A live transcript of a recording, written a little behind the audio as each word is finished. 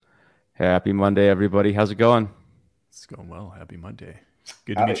Happy Monday, everybody. How's it going? It's going well. Happy Monday.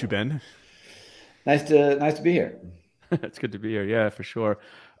 Good to Howdy. meet you, Ben. Nice to be here. It's good to be here. Yeah, for sure.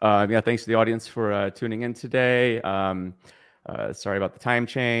 Yeah, thanks to the audience for tuning in today. Sorry about the time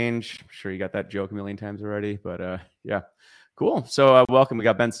change. I'm sure you got that joke a million times already, but yeah, cool. So welcome. We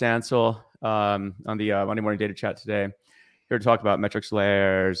got Ben Stansel on the Monday Morning Data Chat today. Here to talk about metrics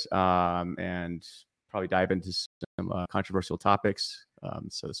layers and probably dive into some controversial topics.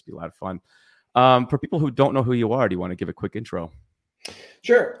 So this will be a lot of fun. For people who don't know who you are, do you want to give a quick intro?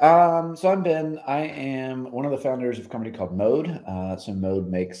 Sure. So I'm Ben. I am one of the founders of a company called Mode. So Mode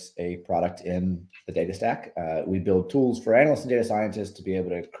makes a product in the data stack. We build tools for analysts and data scientists to be able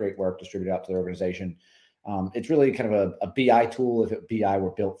to create work, distribute out to their organization. It's really kind of a BI tool if BI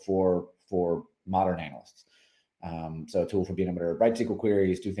were built for modern analysts. So a tool for being able to write SQL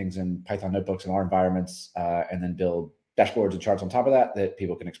queries, do things in Python notebooks and R environments, and then build dashboards and charts on top of that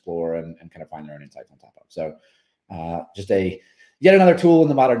people can explore and kind of find their own insights on top of. So just yet another tool in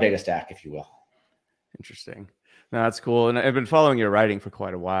the modern data stack, if you will. Interesting. No, that's cool. And I've been following your writing for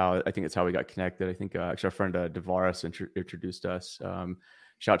quite a while. I think it's how we got connected. I think actually our friend Davaris introduced us.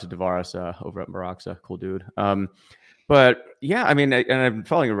 Shout out to Davaris over at Maraxa. Cool dude. But yeah, I mean, and I've been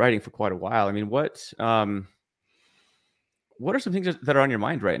following your writing for quite a while. I mean, what are some things that are on your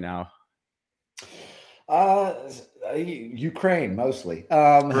mind right now? Ukraine mostly.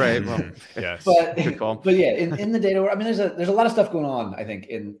 Right. Well, Yes. good call. But yeah, in the data world, I mean, there's a lot of stuff going on, I think,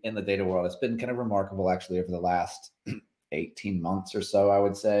 in the data world. It's been kind of remarkable actually over the last 18 months or so, I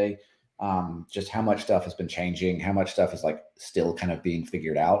would say. Just how much stuff has been changing, how much stuff is like still kind of being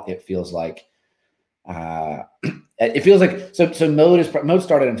figured out. It feels like so Mode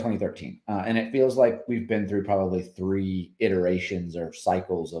started in 2013, and it feels like we've been through probably 3 iterations or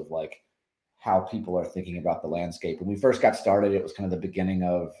cycles of like how people are thinking about the landscape. When we first got started, it was kind of the beginning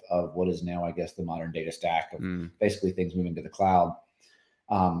of what is now, I guess, the modern data stack of basically things moving to the cloud.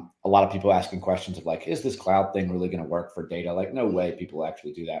 A lot of people asking questions of like, is this cloud thing really going to work for data? Like, no way people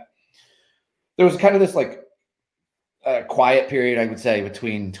actually do that. There was kind of this like quiet period, I would say,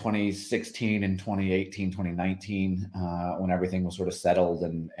 between 2016 and 2018, 2019, when everything was sort of settled.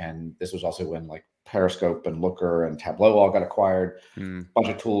 And this was also when like Periscope and Looker and Tableau all got acquired. A bunch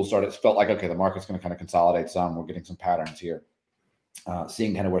of tools started. It felt like, okay, the market's going to kind of consolidate some. We're getting some patterns here,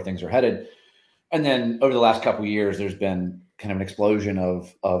 seeing kind of where things are headed. And then over the last couple of years, there's been kind of an explosion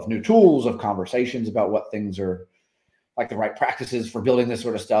of new tools, of conversations about what things are like the right practices for building this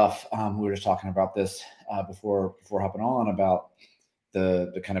sort of stuff. We were just talking about this before hopping on about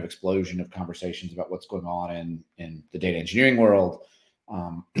the kind of explosion of conversations about what's going on in the data engineering world.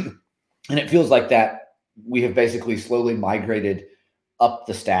 And it feels like that we have basically slowly migrated up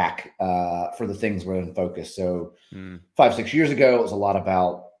the stack for the things we're in focus. So 5-6 years ago, it was a lot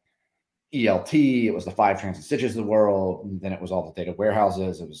about ELT. It was the 5 transit stitches of the world. And then it was all the data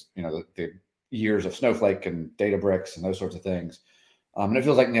warehouses. It was, the years of Snowflake and Databricks and those sorts of things. And it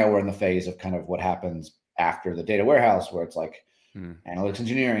feels like now we're in the phase of kind of what happens after the data warehouse, where it's like analytics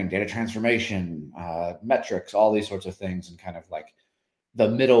engineering, data transformation, metrics, all these sorts of things, and kind of like the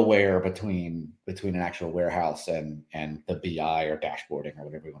middleware between an actual warehouse and the BI or dashboarding or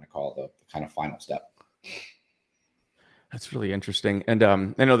whatever you want to call the kind of final step. That's really interesting. And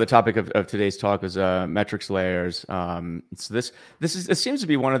I know the topic of today's talk was metrics layers. So this seems to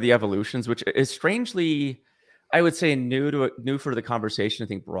be one of the evolutions, which is strangely, I would say, new for the conversation, I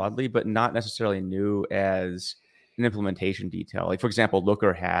think broadly, but not necessarily new as an implementation detail. Like, for example,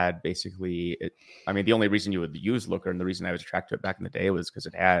 Looker had basically, the only reason you would use Looker and the reason I was attracted to it back in the day was because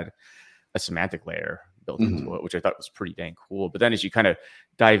it had a semantic layer built into it, which I thought was pretty dang cool. But then as you kind of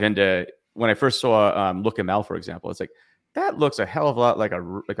dive into, when I first saw LookML, for example, it's like, that looks a hell of a lot like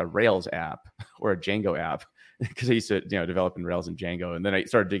a Rails app or a Django app, because I used to develop in Rails and Django, and then I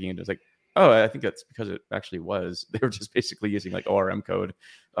started digging into it. It's like, oh, I think that's because it actually was. They were just basically using like ORM code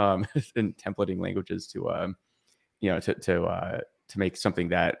and templating languages to make something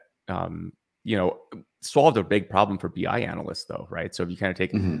that solved a big problem for BI analysts, though, right? So if you kind of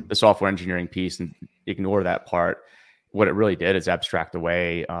take the software engineering piece and ignore that part, what it really did is abstract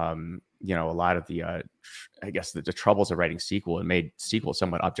away a lot of the I guess the troubles of writing SQL, and made SQL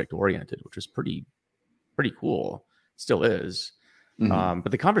somewhat object oriented, which was pretty cool. Still is.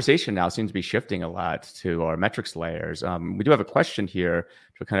 But the conversation now seems to be shifting a lot to our metrics layers. We do have a question here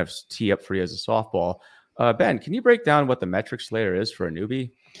to kind of tee up for you as a softball. Ben, can you break down what the metrics layer is for a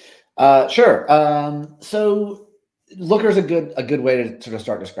newbie? Sure. So Looker is a good way to sort of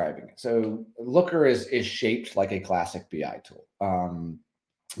start describing it. So Looker is shaped like a classic BI tool.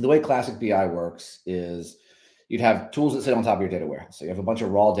 The way classic BI works is, You'd have tools that sit on top of your data warehouse. So you have a bunch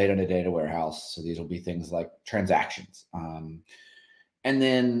of raw data in a data warehouse. So these will be things like transactions. And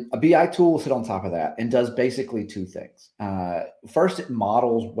then a BI tool will sit on top of that and does basically two things. First, it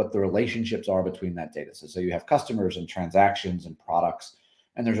models what the relationships are between that data. So you have customers and transactions and products,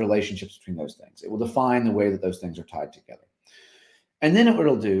 and there's relationships between those things. It will define the way that those things are tied together. And then what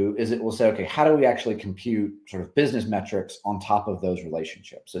it'll do is it will say, okay, how do we actually compute sort of business metrics on top of those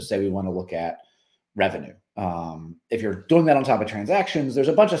relationships? So say we want to look at revenue. If you're doing that on top of transactions, there's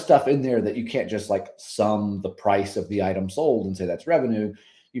a bunch of stuff in there that you can't just like sum the price of the item sold and say that's revenue.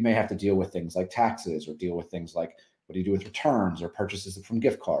 You may have to deal with things like taxes, or deal with things like what do you do with returns or purchases from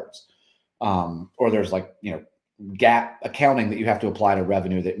gift cards. Or there's like, GAAP accounting that you have to apply to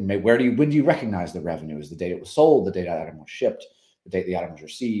revenue that when do you recognize the revenue? Is the date it was sold, the date that item was shipped, the date the item was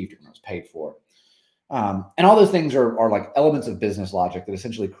received, when it was paid for. And all those things are like elements of business logic that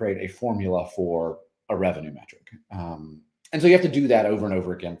essentially create a formula for a revenue metric. And so you have to do that over and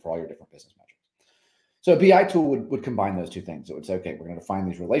over again for all your different business metrics. So a BI tool would combine those two things. It would say, okay, we're going to define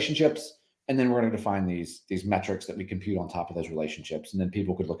these relationships, and then we're going to define these metrics that we compute on top of those relationships. And then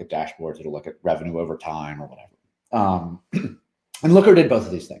people could look at dashboards that'll look at revenue over time or whatever. And Looker did both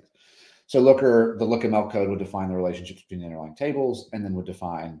of these things. So Looker, the LookML code would define the relationships between the underlying tables, and then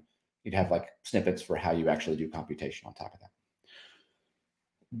you'd have like snippets for how you actually do computation on top of that.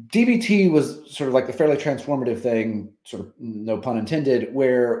 dbt was sort of like the fairly transformative thing, sort of no pun intended,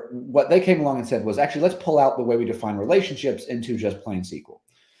 where what they came along and said was, actually, let's pull out the way we define relationships into just plain SQL.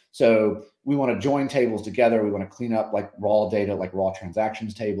 So we want to join tables together. We want to clean up like raw data, like raw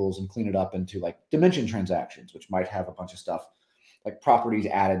transactions tables, and clean it up into like dimension transactions, which might have a bunch of stuff like properties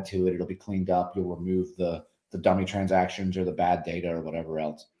added to it. It'll be cleaned up. You'll remove the dummy transactions or the bad data or whatever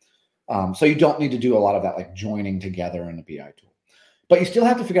else. So you don't need to do a lot of that like joining together in a BI tool. But you still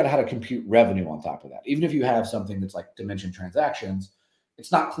have to figure out how to compute revenue on top of that. Even if you have something that's like dimension transactions,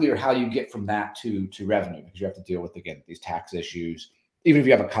 it's not clear how you get from that to revenue, because you have to deal with, again, these tax issues. Even if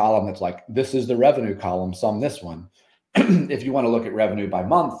you have a column that's like, this is the revenue column, sum this one. If you want to look at revenue by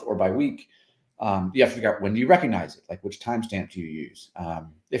month or by week, you have to figure out, when do you recognize it? Like, which timestamp do you use?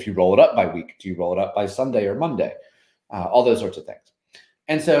 If you roll it up by week, do you roll it up by Sunday or Monday? All those sorts of things.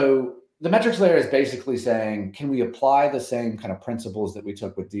 And so the metrics layer is basically saying, can we apply the same kind of principles that we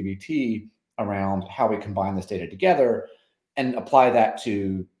took with dbt around how we combine this data together and apply that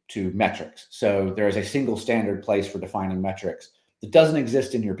to metrics? So there is a single standard place for defining metrics that doesn't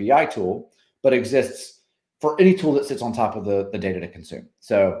exist in your BI tool, but exists for any tool that sits on top of the data to consume.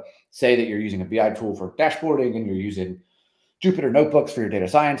 So say that you're using a BI tool for dashboarding, and you're using Jupyter notebooks for your data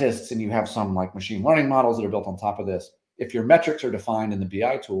scientists, and you have some like machine learning models that are built on top of this. If your metrics are defined in the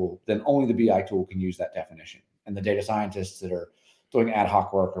BI tool, then only the BI tool can use that definition. And the data scientists that are doing ad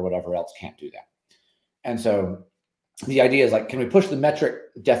hoc work or whatever else can't do that. And so the idea is like, can we push the metric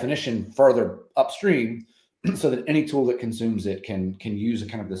definition further upstream so that any tool that consumes it can use a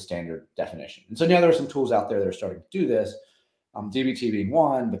kind of the standard definition? And so now there are some tools out there that are starting to do this, dbt being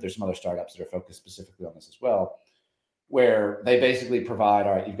one, but there's some other startups that are focused specifically on this as well, where they basically provide,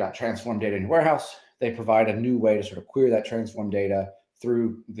 all right, you've got transform data in your warehouse. They provide a new way to sort of query that transform data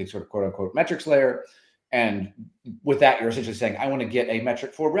through the sort of quote unquote metrics layer. And with that, you're essentially saying, I want to get a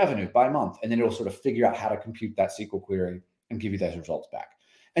metric for revenue by month. And then it'll sort of figure out how to compute that SQL query and give you those results back.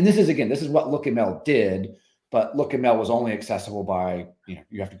 And this is what LookML did, but LookML was only accessible by,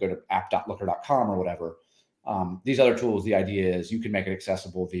 you have to go to app.looker.com or whatever. These other tools, the idea is you can make it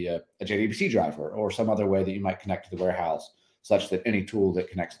accessible via a JDBC driver or some other way that you might connect to the warehouse, such that any tool that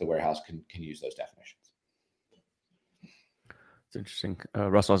connects to the warehouse can use those definitions. It's interesting.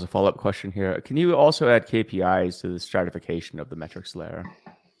 Russell has a follow-up question here. Can you also add KPIs to the stratification of the metrics layer?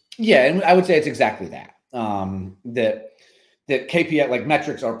 Yeah, and I would say it's exactly that. That KPI, like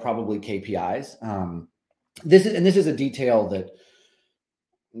metrics, are probably KPIs. This is a detail that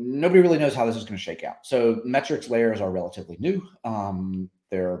nobody really knows how this is going to shake out. So metrics layers are relatively new.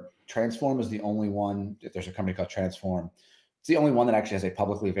 Transform is the only one. There's a company called Transform. It's the only one that actually has a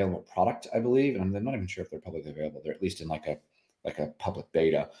publicly available product, I believe. And I'm not even sure if they're publicly available. They're at least in like a public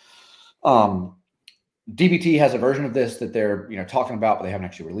beta. dbt has a version of this that they're talking about, but they haven't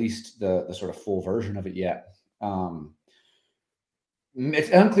actually released the sort of full version of it yet. It's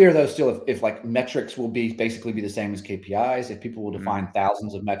unclear though still if like metrics will basically be the same as KPIs, if people will define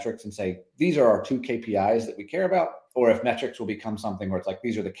thousands of metrics and say, these are our 2 KPIs that we care about, or if metrics will become something where it's like,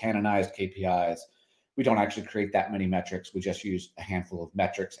 these are the canonized KPIs. We don't actually create that many metrics. We just use a handful of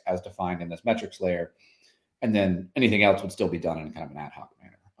metrics as defined in this metrics layer. And then anything else would still be done in kind of an ad hoc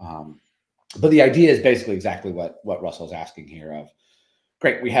manner. But the idea is basically exactly what Russell's asking here of,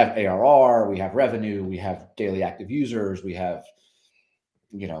 great, we have ARR, we have revenue, we have daily active users, we have,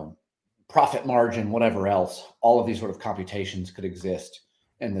 profit margin, whatever else. All of these sort of computations could exist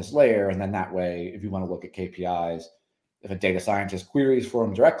in this layer. And then that way, if you want to look at KPIs, if a data scientist queries for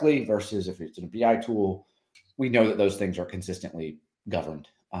them directly versus if it's in a BI tool, we know that those things are consistently governed.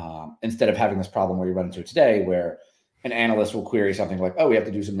 Instead of having this problem where you run into it today, where an analyst will query something like, oh, we have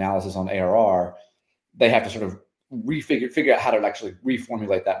to do some analysis on ARR. They have to sort of figure out how to actually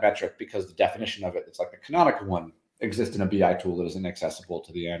reformulate that metric because the definition of it, it's like the canonical one, exists in a BI tool that isn't accessible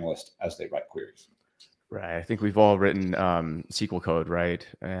to the analyst as they write queries. Right. I think we've all written SQL code, right?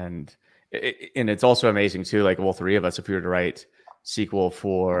 And it's also amazing too, like all three of us, if we were to write SQL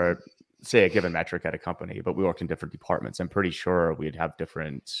for, say, a given metric at a company, but we work in different departments, I'm pretty sure we'd have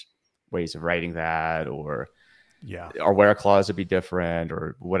different ways of writing that, or our where clause would be different,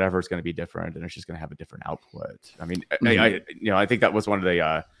 or whatever is going to be different, and it's just going to have a different output. I mean, I think that was one of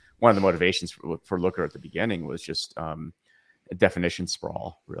the motivations for Looker at the beginning was just definition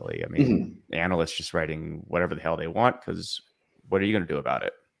sprawl, really. I mean, analysts just writing whatever the hell they want, because what are you going to do about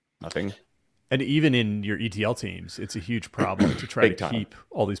it? Nothing. And even in your ETL teams, it's a huge problem to try to keep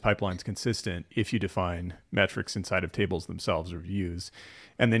all these pipelines consistent if you define metrics inside of tables themselves or views.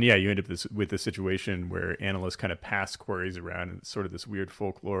 And then, you end up with this situation where analysts kind of pass queries around and it's sort of this weird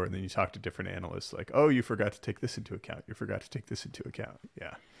folklore. And then you talk to different analysts like, oh, you forgot to take this into account. You forgot to take this into account.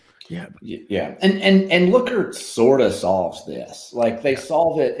 Yeah. And Looker sort of solves this. Like they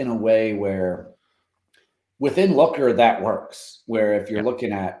solve it in a way where within Looker that works, where if you're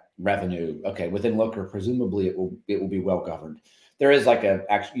looking at revenue, okay, within Looker, presumably it will be well governed. There is like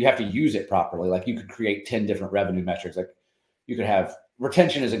you have to use it properly. Like you could create 10 different revenue metrics. Like you could have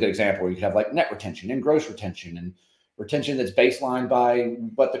retention is a good example where you could have like net retention and gross retention and retention that's baselined by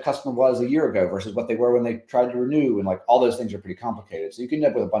what the customer was a year ago versus what they were when they tried to renew. And like all those things are pretty complicated. So you can end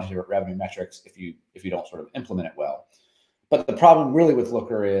up with a bunch of different revenue metrics if you don't sort of implement it well. But the problem really with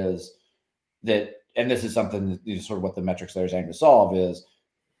Looker is that, and this is something that sort of what the metrics layer is aimed to solve, is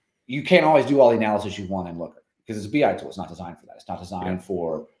you can't always do all the analysis you want in Looker because it's a BI tool. It's not designed for that. It's not designed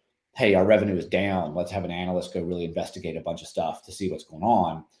for, hey, our revenue is down. Let's have an analyst go really investigate a bunch of stuff to see what's going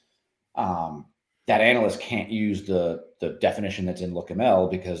on. That analyst can't use the definition that's in LookML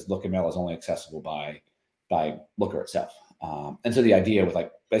because LookML is only accessible by Looker itself. And so the idea with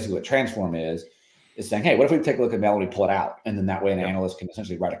like basically what Transform is saying, hey, what if we take LookML and we pull it out? And then that way an analyst can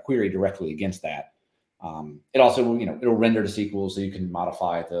essentially write a query directly against that. It also, it'll render to SQL so you can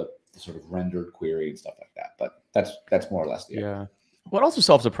modify the sort of rendered query and stuff like that. But that's more or less the idea. Well, it also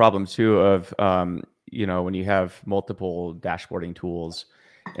solves a problem too of, when you have multiple dashboarding tools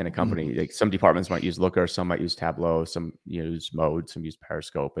in a company, like some departments might use Looker, some might use Tableau, some use Mode, some use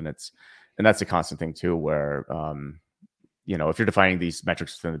Periscope. And that's a constant thing too, where, if you're defining these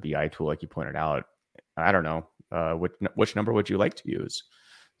metrics within the BI tool, like you pointed out, I don't know, which number would you like to use?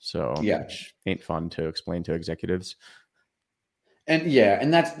 So which ain't fun to explain to executives.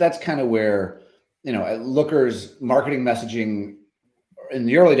 And that's kind of where, Looker's marketing messaging in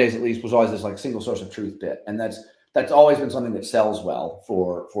the early days, at least, was always this like single source of truth bit. And that's always been something that sells well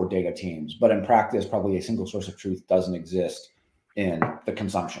for data teams. But in practice, probably a single source of truth doesn't exist in the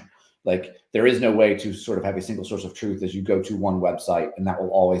consumption. Like there is no way to sort of have a single source of truth as you go to one website, and that will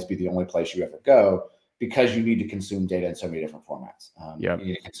always be the only place you ever go because you need to consume data in so many different formats. You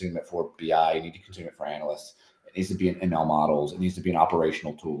need to consume it for BI, you need to consume it for analysts. It needs to be in ML models. It needs to be in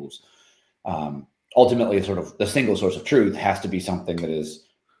operational tools. Ultimately, sort of the single source of truth has to be something that is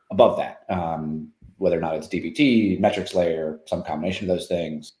above that, whether or not it's dbt, metrics layer, some combination of those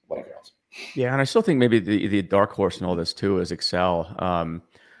things, whatever else. Yeah, and I still think maybe the dark horse in all this too is Excel. I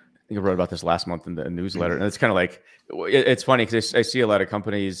think I wrote about this last month in the newsletter, and it's kind of like, it's funny because I see a lot of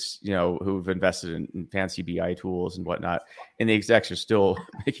companies, who've invested in fancy BI tools and whatnot, and the execs are still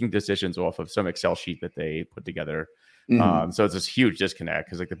making decisions off of some Excel sheet that they put together. So it's this huge disconnect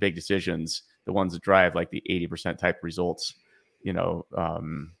because like the big decisions, the ones that drive like the 80% type results,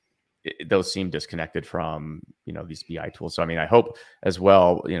 those seem disconnected from, these BI tools. So, I mean, I hope as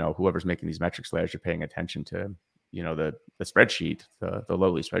well, whoever's making these metrics layers are paying attention to, the spreadsheet, the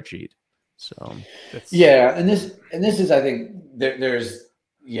lowly spreadsheet. So and this is, I think there's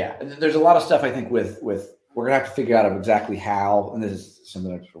a lot of stuff I think with we're gonna have to figure out exactly how, and this is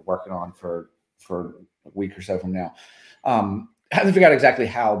something that we're working on for a week or so from now. Have to figure out exactly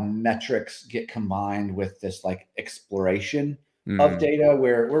how metrics get combined with this like exploration of data,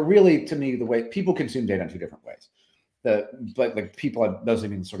 where really, to me, the way people consume data in two different ways. But like people, those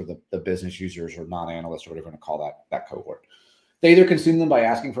mean sort of the business users or non-analysts or whatever you want to call that cohort. They either consume them by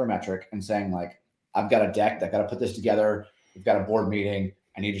asking for a metric and saying like, I've got a deck, I've got to put this together. we've got a board meeting.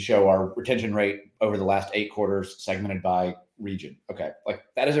 I need to show our retention rate over the last 8 quarters segmented by region. Okay, like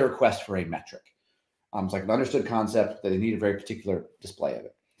that is a request for a metric. It's like an understood concept that they need a very particular display of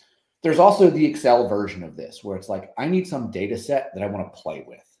it. There's also the Excel version of this where it's like, I need some data set that I want to play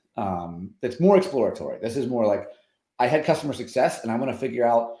with. That's more exploratory. This is more like, I had customer success and I want to figure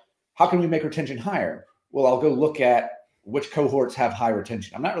out how can we make retention higher? Well, I'll go look at which cohorts have high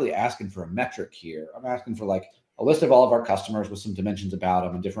retention. I'm not really asking for a metric here. I'm asking for like a list of all of our customers with some dimensions about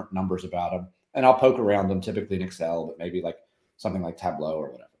them and different numbers about them. And I'll poke around them, typically in Excel, but maybe like something like Tableau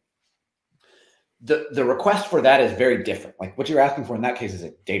or whatever. The request for that is very different. Like what you're asking for in that case is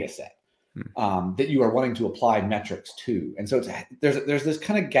a data set that you are wanting to apply metrics to. And so there's this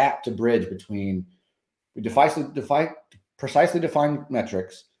kind of gap to bridge between we precisely define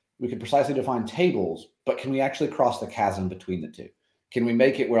metrics, we can precisely define tables, but can we actually cross the chasm between the two? Can we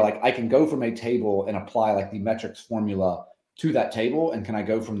make it where like I can go from a table and apply like the metrics formula to that table? And can I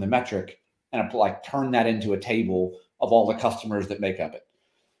go from the metric and apply, turn that into a table of all the customers that make up it?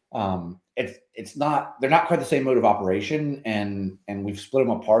 It's not, they're not quite the same mode of operation, and we've split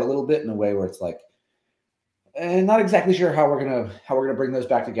them apart a little bit in a way where it's like, not exactly sure how we're gonna bring those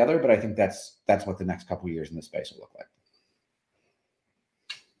back together, but I think that's what the next couple of years in this space will look like.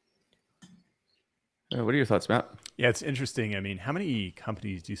 What are your thoughts, Matt? Yeah, it's interesting. I mean, how many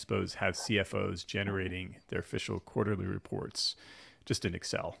companies do you suppose have CFOs generating their official quarterly reports just in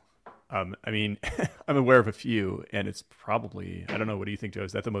Excel? I mean, I'm aware of a few, and it's probably, I don't know, what do you think, Joe?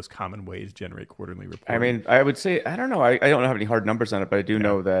 Is that the most common way to generate quarterly reports? I mean, I would say, I don't know. I don't have any hard numbers on it, but I do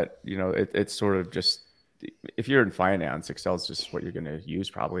know that, it's sort of just, if you're in finance, Excel is just what you're going to use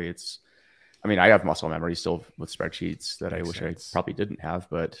probably. I mean, I have muscle memory still with spreadsheets that I wish I probably didn't have,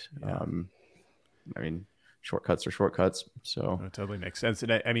 but I mean, shortcuts are shortcuts. So it totally makes sense.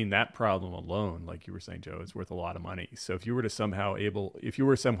 And I mean, that problem alone, like you were saying, Joe, is worth a lot of money. So if you were somehow able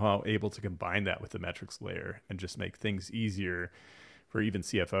to combine that with the metrics layer and just make things easier for even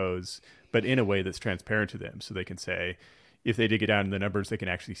CFOs, but in a way that's transparent to them, so they can say, if they dig it down in the numbers, they can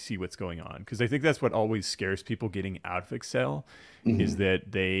actually see what's going on. Because I think that's what always scares people getting out of Excel, is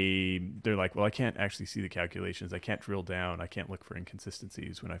that they're like, well, I can't actually see the calculations. I can't drill down. I can't look for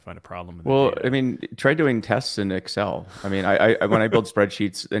inconsistencies when I find a problem. I mean, try doing tests in Excel. I mean, I when I build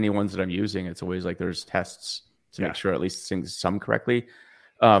spreadsheets, any ones that I'm using, it's always like there's tests to make sure at least things sum correctly.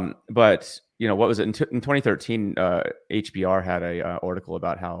 But what was it in 2013? HBR had a article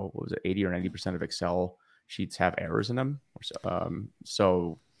about how, what was it, 80 or 90% of Excel sheets have errors in them.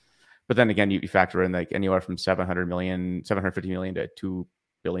 But then again, you factor in like anywhere from 750 million to 2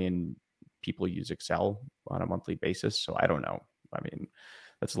 billion people use Excel on a monthly basis. So I don't know. I mean,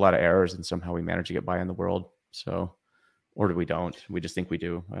 that's a lot of errors, and somehow we manage to get by in the world. So, or do we don't? We just think we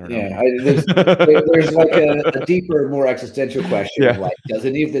do. I don't know. Yeah, there's like a deeper, more existential question of like, does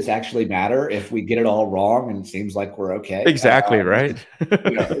any of this actually matter if we get it all wrong and it seems like we're okay? Exactly, right?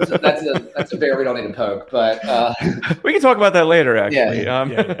 That's a bear we don't need to poke, but we can talk about that later, actually.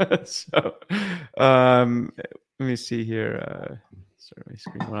 So, let me see here. Sorry, my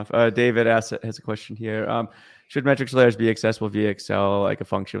screen went off. David has a question here. Should metrics layers be accessible via Excel, like a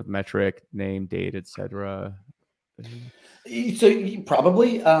function with metric, name, date, etc.? So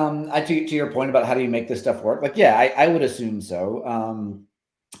probably, to your point about how do you make this stuff work? Like, yeah, I would assume so.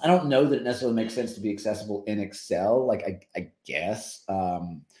 I don't know that it necessarily makes sense to be accessible in Excel. Like, I guess,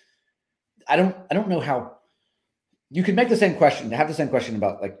 I don't know how you could make the same question, have the same question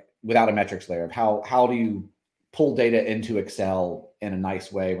about like without a metrics layer of how do you pull data into Excel in a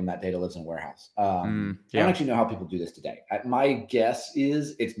nice way when that data lives in a warehouse. I don't actually know how people do this today. My guess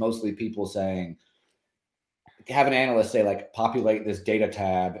is it's mostly people saying, have an analyst say like populate this data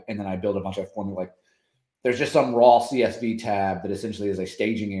tab, and then I build a bunch of formula. Like there's just some raw CSV tab that essentially is a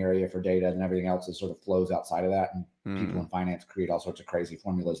staging area for data, and everything else is sort of flows outside of that. And people in finance create all sorts of crazy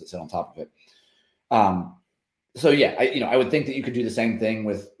formulas that sit on top of it. So yeah, I would think that you could do the same thing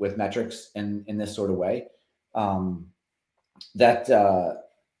with metrics in this sort of way. That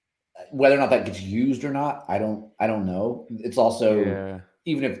whether or not that gets used or not, I don't know. It's also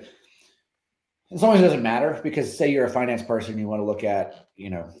even if. As long as it doesn't matter, because say you're a finance person, you want to look at,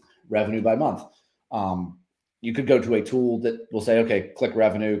 revenue by month. You could go to a tool that will say, okay, click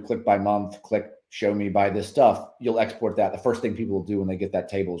revenue, click by month, click show me by this stuff. You'll export that. The first thing people will do when they get that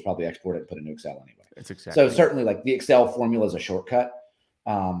table is probably export it and put it into Excel anyway. It's exactly. So certainly like the Excel formula is a shortcut.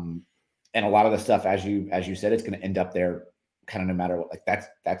 And a lot of the stuff, as you said, it's going to end up there kind of no matter what. Like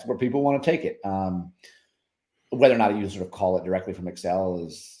that's where people want to take it. Whether or not you sort of call it directly from Excel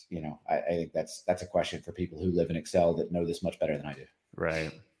is, I think that's a question for people who live in Excel that know this much better than I do. Right.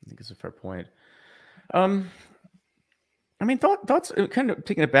 I think it's a fair point. I mean, thoughts, kind of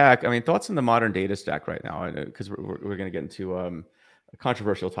taking it back. I mean, thoughts on the modern data stack right now, because we're going to get into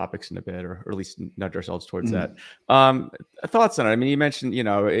controversial topics in a bit, or at least nudge ourselves towards that. Thoughts on it? I mean, you mentioned,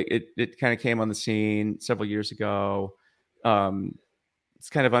 it kind of came on the scene several years ago. It's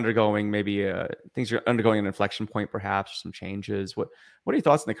kind of undergoing things are undergoing an inflection point, perhaps some changes. What are your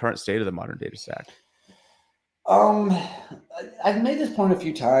thoughts on the current state of the modern data stack? I've made this point a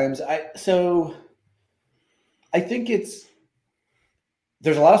few times. I think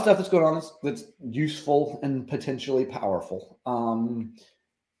there's a lot of stuff that's going on that's useful and potentially powerful.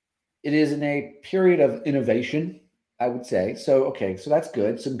 It is in a period of innovation, I would say. So that's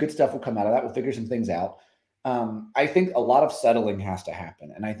good. Some good stuff will come out of that. We'll figure some things out. I think a lot of settling has to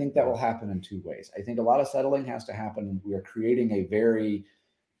happen. And I think that will happen in two ways. I think a lot of settling has to happen. We are creating a very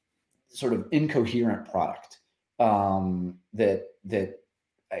sort of incoherent product what's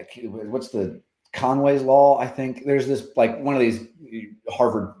the Conway's law? I think there's this, like, one of these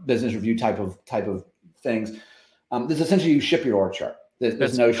Harvard Business Review type of things. This essentially, you ship your org chart.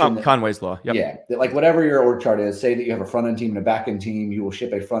 This notion Conway's law. Yep. Yeah. That, like, whatever your org chart is, say that you have a front end team and a back end team, you will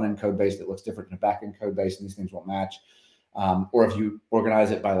ship a front end code base that looks different than a back end code base, and these things won't match. Or if you organize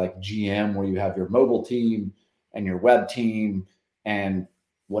it by like GM, where you have your mobile team and your web team and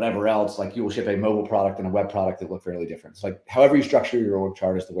whatever else, like, you will ship a mobile product and a web product that look fairly different. It's like, however you structure your org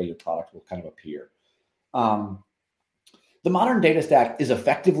chart is the way your product will kind of appear. The modern data stack is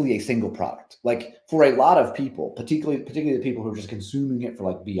effectively a single product. Like, for a lot of people, particularly the people who are just consuming it for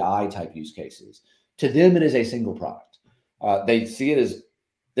like BI type use cases, to them, it is a single product. They see it as,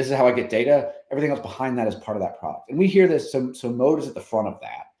 this is how I get data. Everything else behind that is part of that product. And we hear this. So Mode is at the front of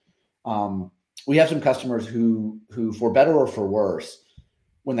that. We have some customers who, for better or for worse,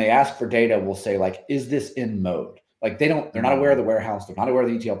 when they ask for data, will say, like, is this in Mode? Like, they're not aware of the warehouse. They're not aware of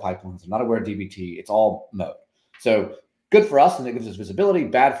the ETL pipelines. They're not aware of DBT. It's all Mode. So good for us, and it gives us visibility.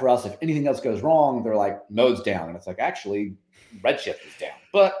 Bad for us. If anything else goes wrong, they're like, Mode's down. And it's like, actually, Redshift is down.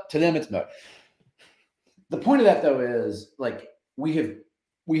 But to them, it's Mode. The point of that, though, is, like, we have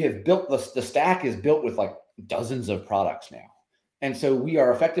built the stack is built with like dozens of products now. And so we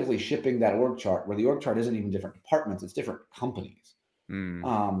are effectively shipping that org chart, where the org chart isn't even different departments, it's different companies.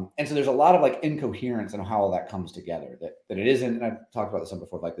 And so there's a lot of like incoherence in how all that comes together, that it isn't, and I've talked about this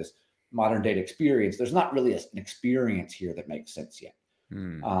before, like this modern data experience. There's not really an experience here that makes sense yet.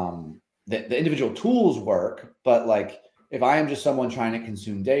 The individual tools work, but like, if I am just someone trying to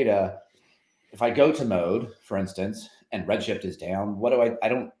consume data, if I go to Mode, for instance, and Redshift is down,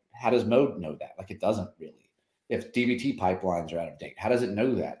 how does Mode know that? Like, it doesn't really. If DBT pipelines are out of date, how does it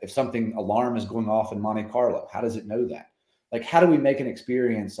know that? If something alarm is going off in Monte Carlo, how does it know that? Like, how do we make an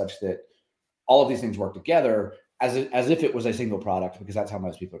experience such that all of these things work together as if it was a single product? Because that's how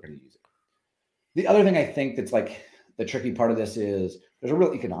most people are going to use it. The other thing I think that's like the tricky part of this is there's a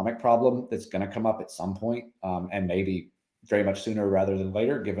real economic problem that's going to come up at some point, and maybe very much sooner rather than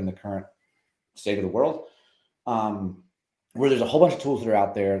later, given the current state of the world, where there's a whole bunch of tools that are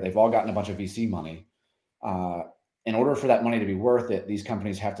out there. They've all gotten a bunch of VC money. In order for that money to be worth it, these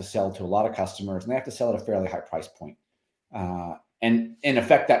companies have to sell to a lot of customers, and they have to sell at a fairly high price point. And in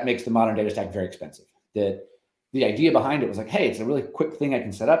effect, that makes the modern data stack very expensive. That the idea behind it was like, hey, it's a really quick thing I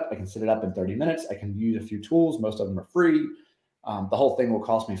can set up. I can set it up in 30 minutes. I can use a few tools. Most of them are free. The whole thing will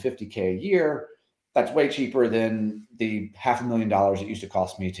cost me $50K a year. That's way cheaper than the $500,000 it used to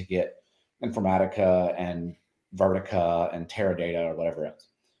cost me to get Informatica and Vertica and Teradata or whatever else.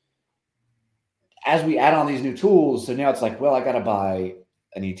 As we add on these new tools, so now it's like, well, I got to buy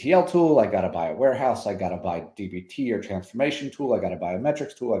an ETL tool. I got to buy a warehouse. I got to buy DBT or transformation tool. I got to buy a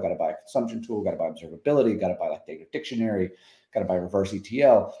metrics tool. I got to buy a consumption tool. Got to buy observability. Got to buy like data dictionary. Got to buy reverse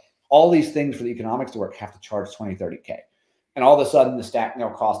ETL. All these things for the economics to work have to charge 20, 30K. And all of a sudden the stack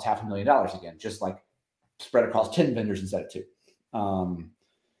now costs $500,000 again, just like spread across 10 vendors instead of 2.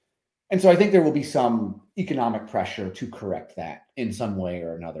 And so I think there will be some economic pressure to correct that in some way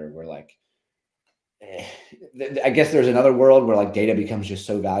or another, where like, I guess there's another world where like data becomes just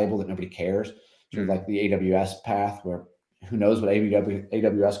so valuable that nobody cares. Sort of like the AWS path, where who knows what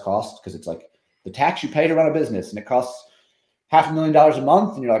AWS costs, because it's like the tax you pay to run a business, and it costs $500,000 a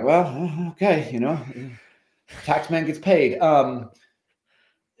month, and you're like, well, okay, tax man gets paid.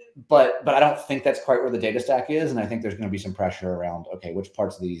 But I don't think that's quite where the data stack is, and I think there's going to be some pressure around, okay, which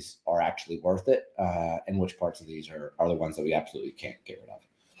parts of these are actually worth it, and which parts of these are the ones that we absolutely can't get rid of.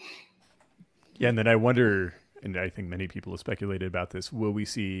 Yeah, and then I wonder, and I think many people have speculated about this, will we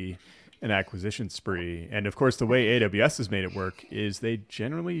see an acquisition spree? And of course, the way AWS has made it work is they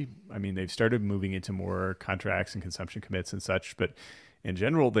generally, they've started moving into more contracts and consumption commits and such, but In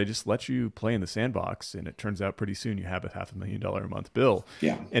general, they just let you play in the sandbox, and it turns out pretty soon you have a $500,000 a month bill.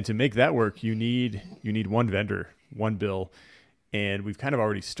 Yeah. And to make that work, you need one vendor, one bill. And we've kind of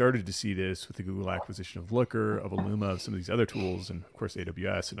already started to see this with the Google acquisition of Looker, of Illuma, of some of these other tools. And of course,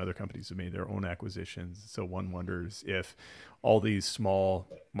 AWS and other companies have made their own acquisitions. So one wonders if all these small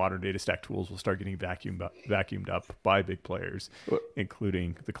modern data stack tools will start getting vacuumed up by big players,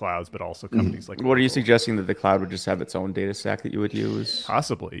 including the clouds, but also companies like What are you suggesting, that the cloud would just have its own data stack that you would use?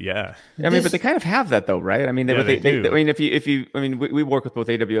 Possibly, yeah. I mean, but they kind of have that though, right? I mean, they do. I mean, if you, I mean, we work with both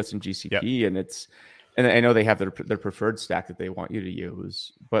AWS and GCP, and it's, and I know they have their preferred stack that they want you to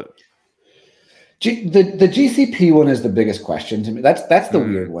use, but the GCP one is the biggest question to me. That's the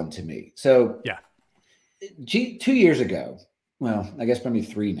weird one to me. So yeah, 2 years ago, well, I guess maybe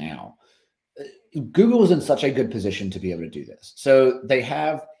 3 now, Google is in such a good position to be able to do this. So they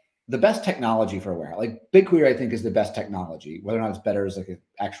have the best technology for a warehouse. Like BigQuery, I think, is the best technology. Whether or not it's better as like an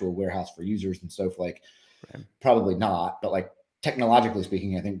actual warehouse for users than Snowflake, probably not. But like technologically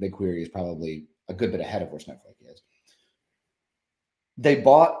speaking, I think BigQuery is probably a good bit ahead of where Snowflake is. They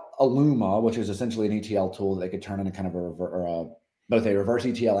bought Illuma, which is essentially an ETL tool that they could turn into kind of both a reverse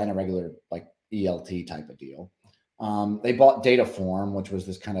ETL and a regular like ELT type of deal. They bought Dataform, which was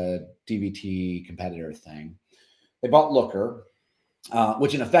this kind of DBT competitor thing. They bought Looker,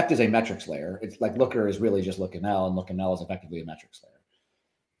 which in effect is a metrics layer. It's like Looker is really just LookML, and LookML is effectively a metrics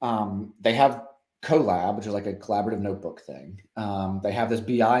layer. They have Colab, which is like a collaborative notebook thing. They have this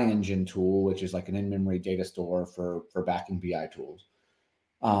BI engine tool, which is like an in-memory data store for backing BI tools.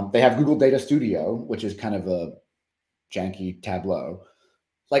 They have Google Data Studio, which is kind of a janky Tableau.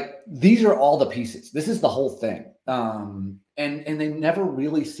 Like these are all the pieces. This is the whole thing. And they never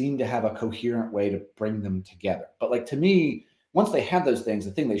really seem to have a coherent way to bring them together. But like to me, once they have those things,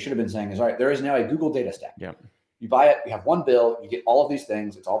 the thing they should have been saying is, all right, there is now a Google data stack. Yeah. You buy it, you have one bill, you get all of these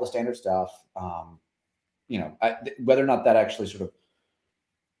things. It's all the standard stuff. Whether or not that actually sort of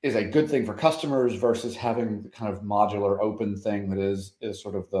is a good thing for customers versus having the kind of modular open thing that is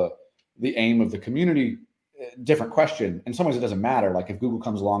sort of the aim of the community, different question. In some ways, it doesn't matter. Like if Google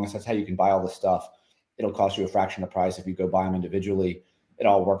comes along and says, hey, you can buy all this stuff, it'll cost you a fraction of the price if you go buy them individually. It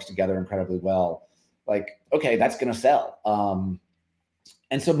all works together incredibly well. Like, okay, that's going to sell.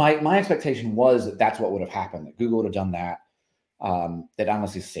 And so my expectation was that that's what would have happened, that Google would have done that, that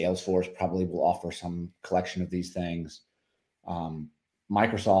honestly Salesforce probably will offer some collection of these things.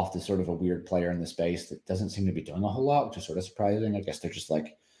 Microsoft is sort of a weird player in the space that doesn't seem to be doing a whole lot, which is sort of surprising. I guess they're just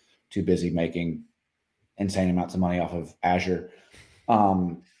like too busy making insane amounts of money off of Azure.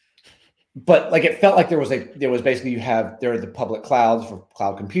 But like it felt like there was basically there are the public clouds for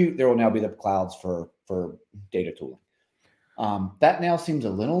cloud compute. There will now be the clouds for data tooling. That now seems a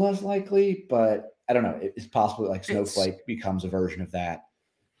little less likely, but I don't know. It's possible that like Snowflake becomes a version of that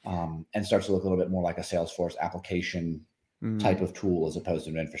and starts to look a little bit more like a Salesforce application type of tool as opposed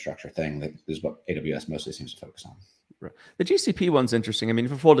to an infrastructure thing. That is what AWS mostly seems to focus on. Right. The GCP one's interesting. I mean,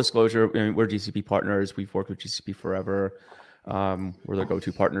 for full disclosure, we're GCP partners. We've worked with GCP forever. We're their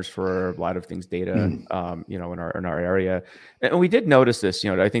go-to partners for a lot of things data, in our area. And we did notice this,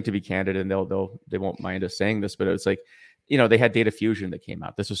 I think, to be candid, and they won't mind us saying this, but it's like, they had Data Fusion that came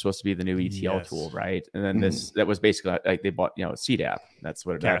out. This was supposed to be the new ETL tool, right? And then that was basically like they bought, CDAP. That's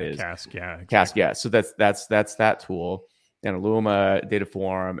what that is. Cask, yeah. Exactly. Cask, yeah. So that's that tool. And Illuma,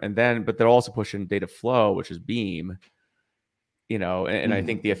 Dataform, but they're also pushing Dataflow, which is Beam. And I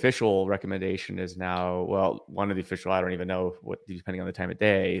think the official recommendation is now, well, one of the official, I don't even know what, depending on the time of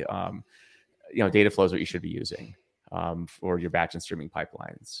day, Dataflow is what you should be using for your batch and streaming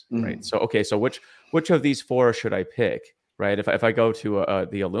pipelines, right? So, okay, so which of these 4 should I pick, right? If I go to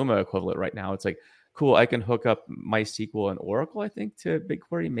the Illuma equivalent right now, it's like, cool, I can hook up MySQL and Oracle, I think, to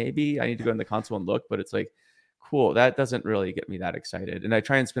BigQuery, maybe. I need to go in the console and look, but it's like, cool, that doesn't really get me that excited. And I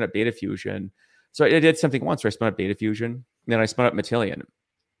try and spin up Data Fusion. So I did something once where I spun up Data Fusion, and then I spun up Matillion.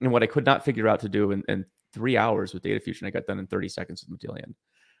 And what I could not figure out to do in 3 hours with Data Fusion, I got done in 30 seconds with Matillion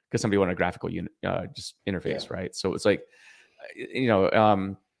because somebody wanted a graphical just interface, right? So it's like,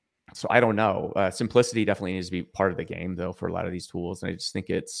 so I don't know. Simplicity definitely needs to be part of the game, though, for a lot of these tools. And I just think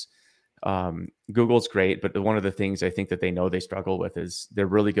it's Google's great, but one of the things I think that they know they struggle with is they're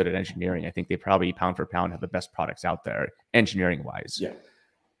really good at engineering. I think they probably pound for pound have the best products out there, engineering wise. Yeah.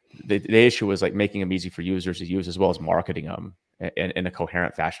 The issue was like making them easy for users to use as well as marketing them in a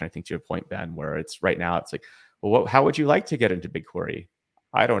coherent fashion. I think to your point, Ben, where it's right now, it's like, well, how would you like to get into BigQuery?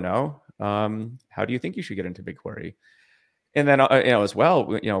 I don't know. How do you think you should get into BigQuery? And then, as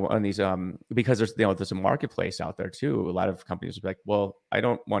well, on these, because there's a marketplace out there too. A lot of companies are like, well, I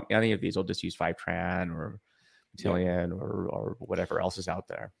don't want any of these. I'll just use Fivetran or Matillion or whatever else is out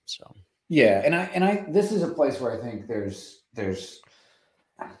there. So yeah, and I this is a place where I think there's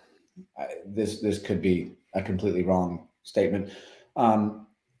this could be a completely wrong statement.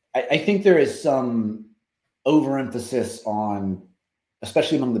 I think there is some overemphasis on,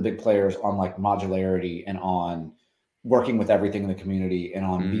 especially among the big players, on like modularity and on working with everything in the community and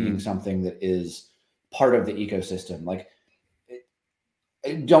on being something that is part of the ecosystem. Like,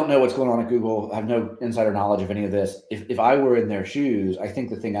 I don't know what's going on at Google. I have no insider knowledge of any of this. If I were in their shoes, I think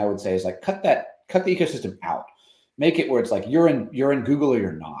the thing I would say is like cut the ecosystem out. Make it where it's like you're in Google or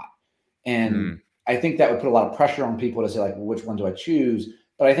you're not. And I think that would put a lot of pressure on people to say like, well, which one do I choose?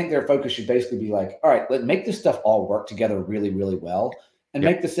 But I think their focus should basically be like, all right, let's make this stuff all work together really, really well and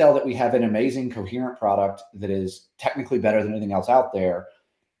make the sale that we have an amazing, coherent product that is technically better than anything else out there.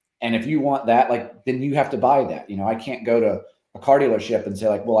 And if you want that, like, then you have to buy that. You know, I can't go to a car dealership and say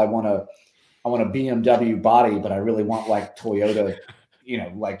like, well, I want a BMW body, but I really want like Toyota, you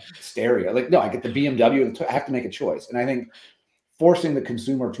know, like stereo. Like, no, I get the BMW. I have to make a choice. And I think forcing the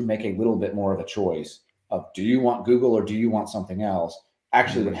consumer to make a little bit more of a choice of, do you want Google or do you want something else,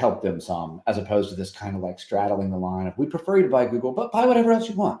 actually would help them some, as opposed to this kind of like straddling the line of, we prefer you to buy Google, but buy whatever else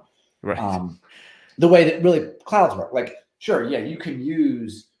you want. Right. The way that really clouds work. Like, sure, yeah, you can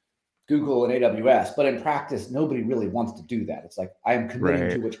use Google and AWS, but in practice, nobody really wants to do that. It's like, I am committing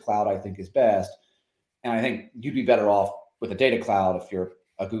to which cloud I think is best. And I think you'd be better off with a data cloud if you're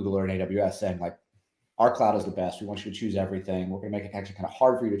a Google or an AWS saying like, our cloud is the best. We want you to choose everything. We're going to make it actually kind of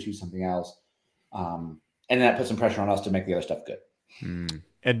hard for you to choose something else. And then that puts some pressure on us to make the other stuff good.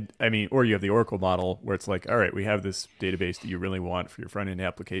 And I mean, or you have the Oracle model where it's like, all right, we have this database that you really want for your front end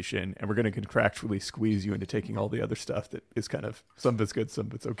application, and we're going to contractually squeeze you into taking all the other stuff that is kind of, some of it's good, some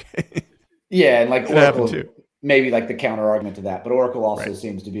of it's okay. Yeah. And like Oracle, maybe like the counter argument to that, but Oracle also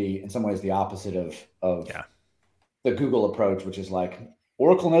seems to be in some ways the opposite of the Google approach, which is like,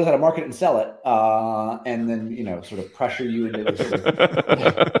 Oracle knows how to market and sell it, and then, you know, sort of pressure you into this. Sort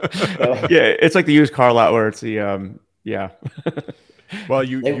of, it's like the used car lot where it's the Well,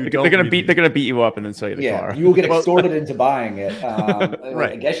 they're gonna beat you up and then sell you the car. You will get extorted into buying it.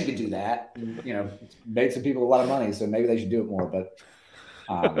 Right. I guess you could do that. You know, it's made some people a lot of money, so maybe they should do it more. But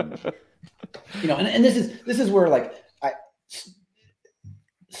you know, and this is where like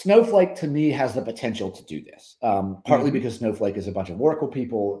Snowflake to me has the potential to do this. Partly because Snowflake is a bunch of Oracle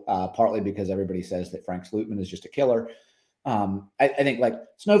people, partly because everybody says that Frank Slootman is just a killer. I think like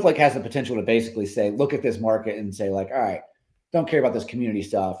Snowflake has the potential to basically say, look at this market and say like, all right, don't care about this community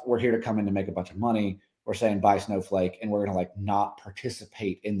stuff. We're here to come in to make a bunch of money. We're saying buy Snowflake, and we're going to like not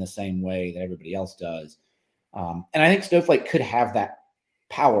participate in the same way that everybody else does. And I think Snowflake could have that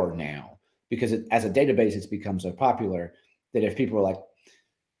power now because as a database, it's become so popular that if people are like,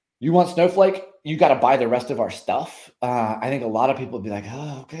 you want Snowflake, you got to buy the rest of our stuff. I think a lot of people would be like,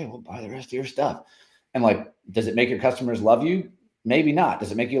 oh, okay, we'll buy the rest of your stuff. And like, does it make your customers love you? Maybe not.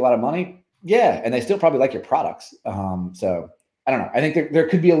 Does it make you a lot of money? Yeah. And they still probably like your products. So I don't know. I think there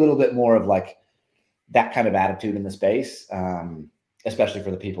could be a little bit more of like that kind of attitude in the space, especially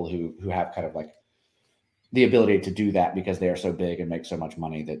for the people who have kind of like the ability to do that because they are so big and make so much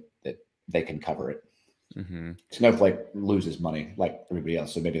money that they can cover it. Snowflake loses money like everybody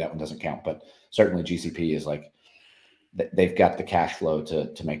else, so maybe that one doesn't count. But certainly GCP is like they've got the cash flow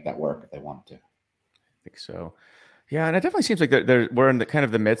to make that work if they wanted to. I think so. Yeah, and it definitely seems like we're in the kind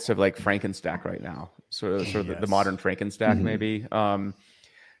of the midst of like Frankenstack right now, sort of the modern Frankenstack, maybe.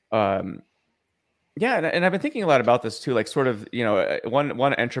 Yeah, and I've been thinking a lot about this too. Like, sort of, you know,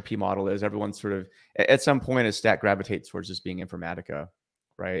 one entropy model is everyone's sort of at some point a stack gravitates towards just being Informatica,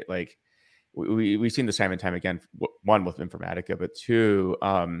 right? Like we've seen this time and time again. One with Informatica, but two,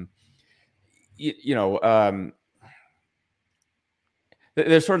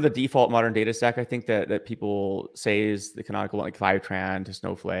 there's sort of the default modern data stack. I think that people say is the canonical one, like Fivetran to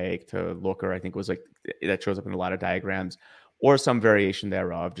Snowflake to Looker. I think was like that shows up in a lot of diagrams, or some variation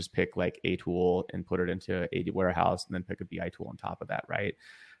thereof. Just pick like a tool and put it into a warehouse, and then pick a BI tool on top of that, right?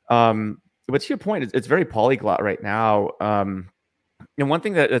 But to your point, it's very polyglot right now. And one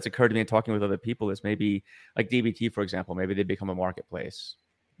thing that's occurred to me in talking with other people is maybe like DBT, for example, maybe they become a marketplace,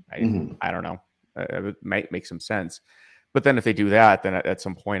 right? I don't know. It might make some sense. But then if they do that, then at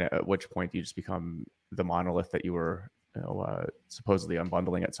some point, at which point do you just become the monolith that you were supposedly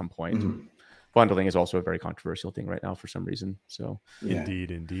unbundling at some point? bundling is also a very controversial thing right now for some reason. So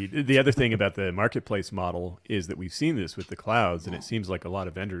Indeed. The other thing about the marketplace model is that we've seen this with the clouds, and it seems like a lot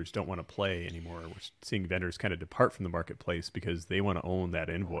of vendors don't want to play anymore. We're seeing vendors kind of depart from the marketplace because they want to own that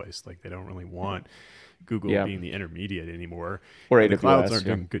invoice. Like they don't really want Google being the intermediate anymore. Or AWS, the clouds aren't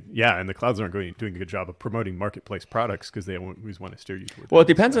doing good. Yeah, and the clouds aren't doing a good job of promoting marketplace products because they always want to steer you toward. Well, it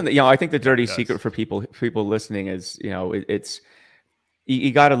depends on the. I think the dirty secret for people listening is it's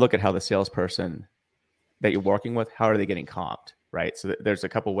you got to look at how the salesperson that you're working with, how are they getting comped, right? So there's a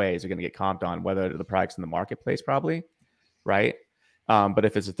couple ways you're going to get comped on, whether the product's in the marketplace, probably, right? But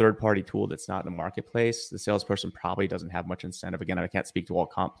if it's a third-party tool that's not in the marketplace, the salesperson probably doesn't have much incentive. Again, I can't speak to all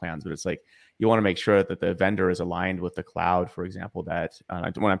comp plans, but it's like you want to make sure that the vendor is aligned with the cloud, for example. That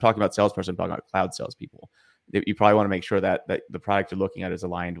when I'm talking about salesperson, I'm talking about cloud salespeople. You probably want to make sure that the product you're looking at is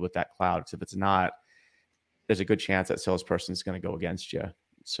aligned with that cloud. Because if it's not, there's a good chance that salesperson is going to go against you.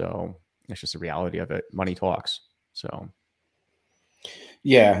 So it's just a reality of it. Money talks. So,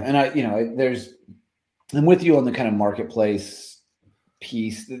 yeah, and I'm with you on the kind of marketplace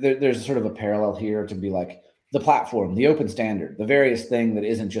piece. There's sort of a parallel here to be like the platform, the open standard, the various thing that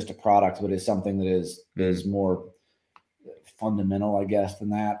isn't just a product, but is something that is more fundamental, I guess, than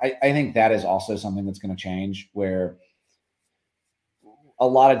that. I think that is also something that's going to change, where a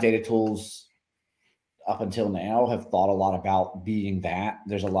lot of data tools up until now have thought a lot about being that.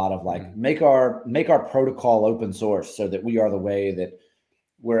 There's a lot of like, make our protocol open source so that we are the way that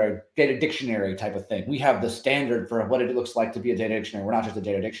we're a data dictionary type of thing. We have the standard for what it looks like to be a data dictionary. We're not just a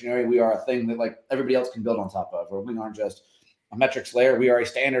data dictionary. We are a thing that like everybody else can build on top of, or we aren't just a metrics layer. We are a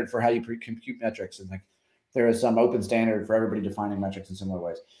standard for how you compute metrics. And like, there is some open standard for everybody defining metrics in similar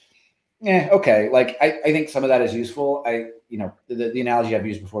ways. Yeah. Okay. Like, I think some of that is useful. The analogy I've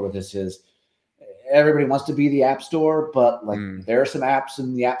used before with this is, everybody wants to be the app store, but like there are some apps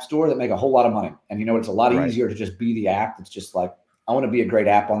in the app store that make a whole lot of money. And it's a lot easier to just be the app. It's just like, I want to be a great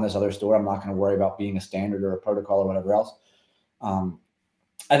app on this other store. I'm not going to worry about being a standard or a protocol or whatever else. I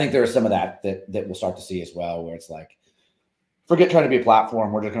think there is some of that we'll start to see as well, where it's like, forget trying to be a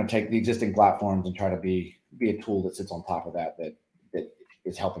platform. We're just going to take the existing platforms and try to be a tool that sits on top of that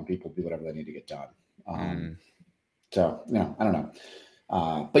is helping people do whatever they need to get done. So, I don't know.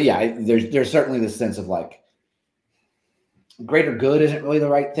 But yeah, there's certainly this sense of like greater good isn't really the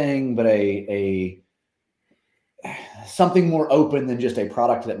right thing, but a something more open than just a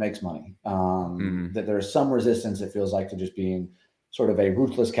product that makes money. That there's some resistance, it feels like, to just being sort of a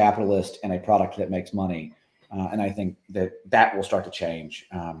ruthless capitalist and a product that makes money. And I think that will start to change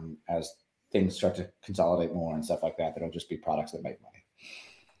as things start to consolidate more and stuff like that. That'll just be products that make money.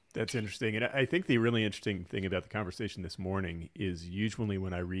 That's interesting. And I think the really interesting thing about the conversation this morning is usually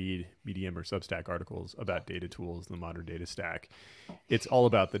when I read Medium or Substack articles about data tools, the modern data stack, it's all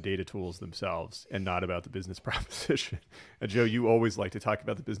about the data tools themselves and not about the business proposition. And Joe, you always like to talk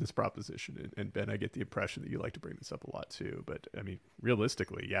about the business proposition. And Ben, I get the impression that you like to bring this up a lot too. But I mean,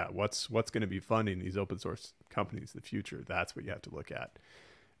 realistically, yeah, what's going to be funding these open source companies in the future? That's what you have to look at,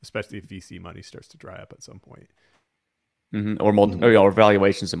 especially if VC money starts to dry up at some point. Or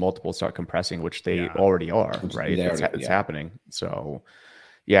valuations and multiples start compressing, which they already are, right? It's happening. So,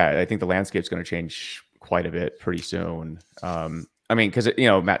 yeah, I think the landscape's going to change quite a bit pretty soon. Because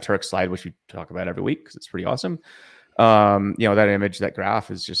Matt Turk's slide, which we talk about every week because it's pretty awesome. That image, that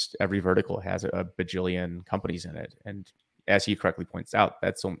graph is just every vertical has a bajillion companies in it, and as he correctly points out,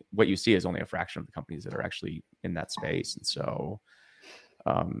 what you see is only a fraction of the companies that are actually in that space, and so.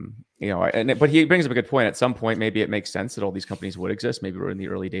 But he brings up a good point. At some point, maybe it makes sense that all these companies would exist. Maybe we're in the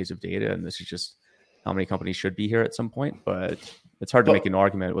early days of data, and this is just how many companies should be here at some point. But it's hard to make an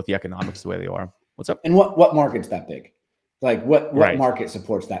argument with the economics the way they are. What's up? And what market's that big? Like what market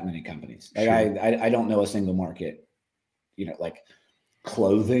supports that many companies? Like I don't know a single market. Like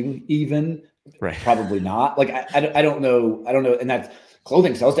clothing, even. Right. Probably not. Like I don't know, and that's.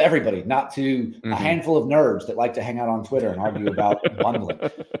 Clothing sells to everybody, not to a handful of nerds that like to hang out on Twitter and argue about bundling.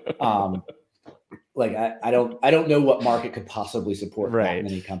 I don't know what market could possibly support that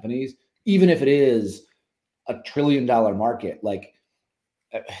many companies, even if it is $1 trillion market. Like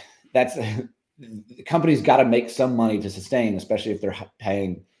that's the company's got to make some money to sustain, especially if they're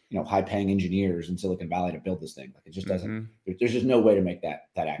paying high paying engineers in Silicon Valley to build this thing. Like it just doesn't. There's just no way to make that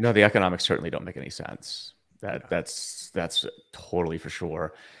action. No, the economics certainly don't make any sense. That's totally for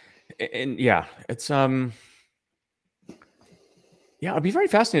sure. And yeah, it's I'd be very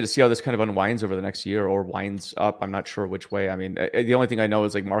fascinated to see how this kind of unwinds over the next year or winds up. I'm not sure which way. I mean, the only thing I know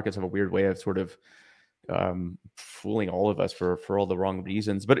is like markets have a weird way of sort of fooling all of us for all the wrong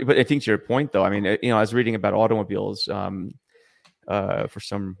reasons. But I think to your point though, I mean, I was reading about automobiles. for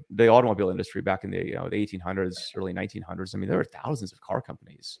the automobile industry back in the the 1800s, early 1900s. I mean, there were thousands of car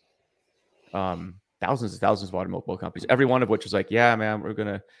companies, thousands and thousands of automobile companies, every one of which was like, yeah, man, we're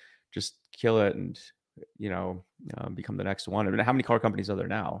gonna just kill it and become the next one. I mean, how many car companies are there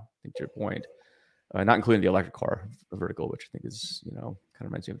now? I think to your point, not including the electric car vertical, which I think is kind of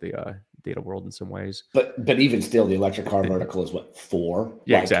reminds me of the data world in some ways. But even still, the electric car vertical is what, 4?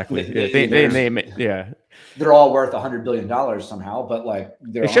 Yeah, like, exactly. They they're all worth $100 billion somehow, but like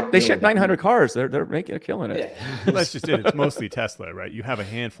they ship 900 cars. They're killing it. Yeah. That's just it. It's mostly Tesla, right? You have a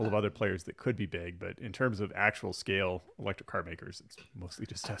handful of other players that could be big, but in terms of actual scale electric car makers, it's mostly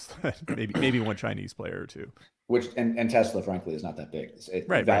just Tesla. maybe one Chinese player or two. Which and Tesla, frankly, is not that big.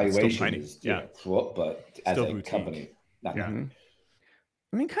 Right, valuation is but as still a boutique company, not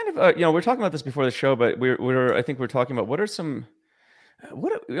I mean, kind of. We're talking about this before the show, but I think we're talking about what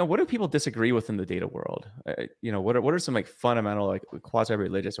do people disagree with in the data world? What are some like fundamental, like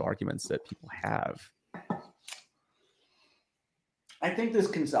quasi-religious arguments that people have? I think this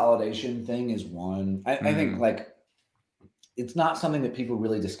consolidation thing is one. I think like it's not something that people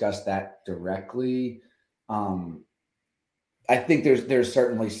really discuss that directly. I think there's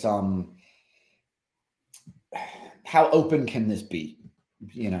certainly some. How open can this be?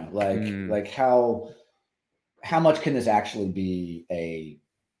 Like how much can this actually be a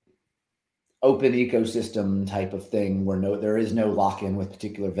open ecosystem type of thing where there is no lock-in with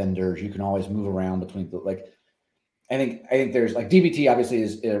particular vendors. You can always move around between I think there's like DBT obviously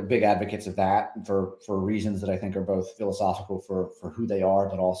is big advocates of that for reasons that I think are both philosophical for who they are,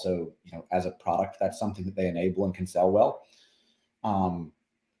 but also, as a product, that's something that they enable and can sell well.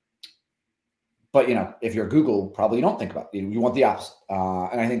 But if you're Google, probably you don't think about it. You want the opposite.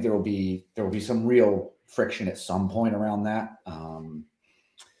 And I think there will be some real friction at some point around that. I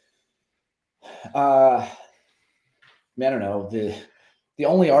don't know. The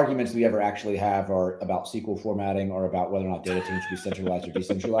only arguments we ever actually have are about SQL formatting or about whether or not data teams should be centralized or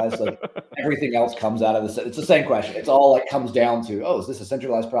decentralized. Like everything else comes out of this. It's the same question. It's all like comes down to, is this a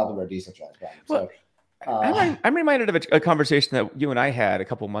centralized problem or a decentralized problem? Well, I'm reminded of a conversation that you and I had a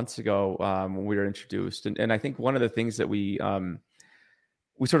couple months ago when we were introduced, and I think one of the things that we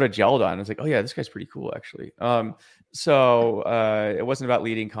sort of gelled on was like, oh yeah, this guy's pretty cool actually. So it wasn't about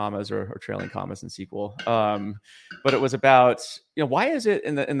leading commas or trailing commas in SQL, but it was about why is it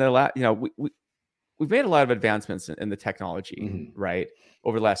in the we've made a lot of advancements in the technology, right,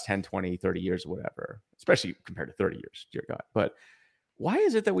 over the last 10, 20, 30 years or whatever, especially compared to 30 years, dear God. But why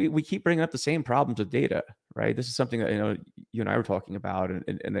is it that we keep bringing up the same problems with data, right? This is something that you and I were talking about, and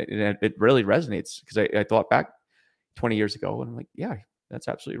it really resonates because I thought back 20 years ago and I'm like, yeah, that's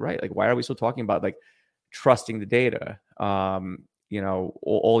absolutely right. Like, why are we still talking about like trusting the data?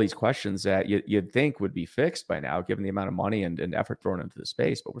 All these questions that you'd think would be fixed by now, given the amount of money and effort thrown into the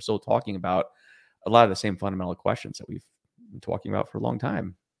space, but we're still talking about a lot of the same fundamental questions that we've been talking about for a long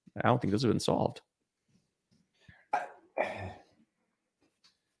time. I don't think those have been solved.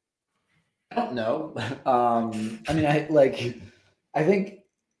 I don't know. I think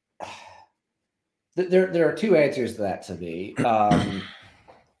there are two answers to that to me.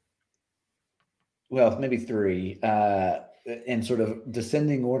 Well, maybe three, in sort of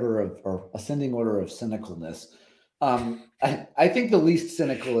ascending order of cynicalness. I think the least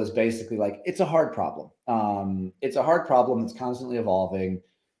cynical is basically like, it's a hard problem. It's a hard problem that's constantly evolving.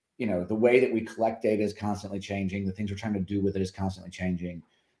 The way that we collect data is constantly changing. The things we're trying to do with it is constantly changing.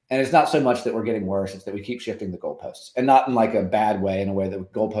 And it's not so much that we're getting worse, it's that we keep shifting the goalposts, and not in like a bad way, in a way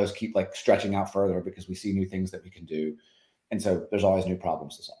that goalposts keep like stretching out further because we see new things that we can do. And so there's always new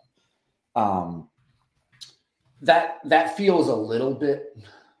problems to solve. That feels a little bit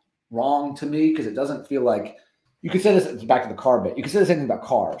wrong to me, because it doesn't feel like you could say this back to the car bit. You could say the same thing about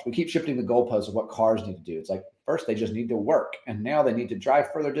cars. We keep shifting the goalposts of what cars need to do. It's like, first they just need to work, and now they need to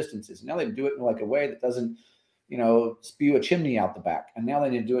drive further distances. And now they do it in like a way that doesn't, spew a chimney out the back. And now they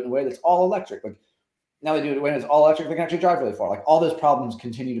need to do it in a way that's all electric. Like now they do it in a way that's all electric. They can actually drive really far. Like all those problems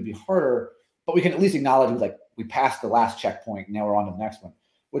continue to be harder, but we can at least acknowledge like we passed the last checkpoint. And now we're on to the next one.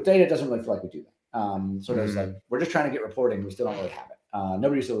 With data, it doesn't really feel like we do that. So there's like, we're just trying to get reporting. We still don't really have it.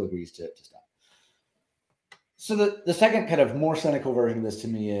 Nobody still agrees to stop. So the second kind of more cynical version of this to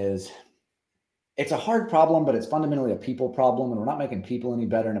me is, it's a hard problem, but it's fundamentally a people problem, and we're not making people any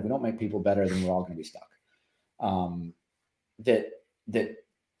better. And if we don't make people better, then we're all going to be stuck. That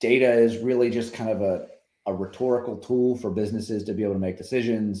data is really just kind of a rhetorical tool for businesses to be able to make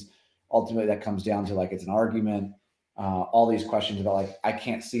decisions. Ultimately, that comes down to like, it's an argument. All these questions about like, I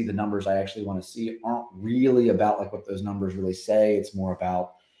can't see the numbers I actually want to see aren't really about like what those numbers really say. It's more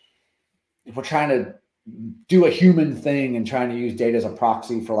about, if we're trying to do a human thing and trying to use data as a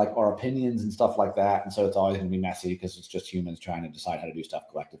proxy for like our opinions and stuff like that. And so it's always going to be messy because it's just humans trying to decide how to do stuff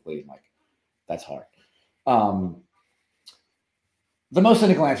collectively. And like, that's hard. The most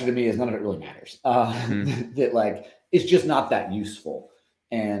cynical answer to me is none of it really matters. That like, it's just not that useful.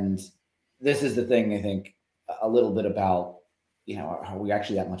 And this is the thing I think a little bit about, are we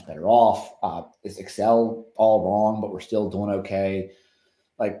actually that much better off? Is Excel all wrong, but we're still doing okay?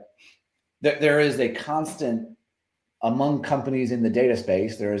 Like there is a constant among companies in the data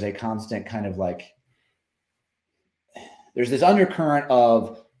space. There is a constant kind of like, there's this undercurrent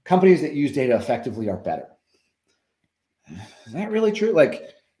of companies that use data effectively are better. Is that really true?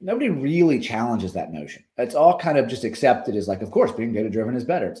 Like nobody really challenges that notion. It's all kind of just accepted as like, of course, being data-driven is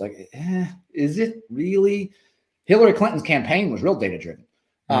better. It's like, is it really? Hillary Clinton's campaign was real data-driven.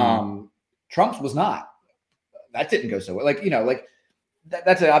 Trump's was not. That didn't go so well. Like,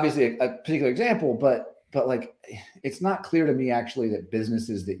 that's obviously a particular example, but like, it's not clear to me actually that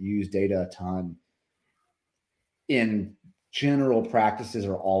businesses that use data a ton in general practices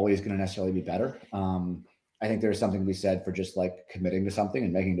are always going to necessarily be better. I think there's something to be said for just like committing to something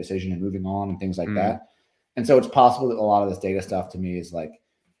and making a decision and moving on and things like that. And so it's possible that a lot of this data stuff to me is like,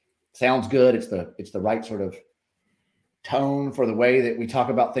 sounds good. It's the right sort of tone for the way that we talk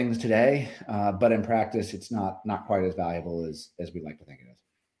about things today. But in practice, it's not quite as valuable as we like to think it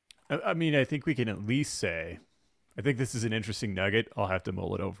is. I mean, I think we can at least say, I think this is an interesting nugget. I'll have to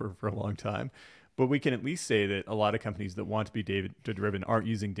mull it over for a long time. But we can at least say that a lot of companies that want to be data-driven aren't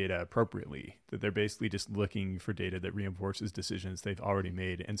using data appropriately, that they're basically just looking for data that reinforces decisions they've already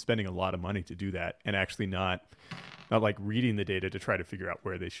made and spending a lot of money to do that, and actually not like reading the data to try to figure out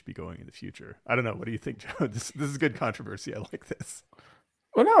where they should be going in the future. I don't know. What do you think, Joe? This is good controversy. I like this.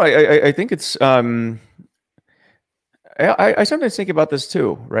 Well, no, I think it's I sometimes think about this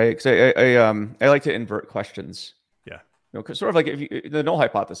too, right? Because I like to invert questions. Yeah. Sort of like the null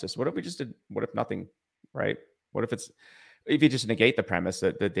hypothesis. What if we just did? What if nothing? Right? What if you just negate the premise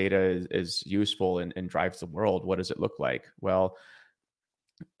that the data is useful and drives the world? What does it look like? Well,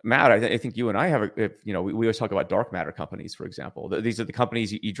 Matt, I think you and I have we always talk about dark matter companies, for example. These are the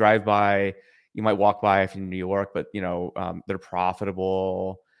companies you drive by, you might walk by if you're in New York, but they're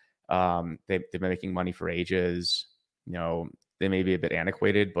profitable. They've been making money for ages. They may be a bit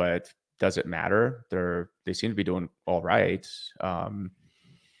antiquated, but does it matter? They seem to be doing all right.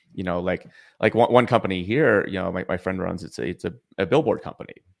 Like one company here, my friend runs, it's a billboard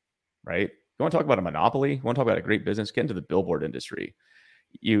company, right? You want to talk about a monopoly? You want to talk about a great business? Get into the billboard industry.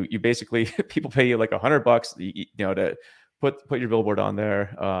 You basically, people pay you like $100, to put your billboard on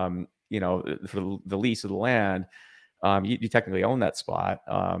there, for the lease of the land. You technically own that spot.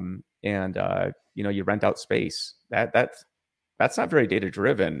 And you rent out space. That's not very data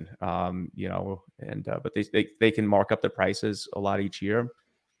driven, but they can mark up the prices a lot each year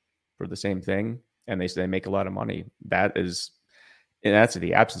for the same thing, and they make a lot of money. That's in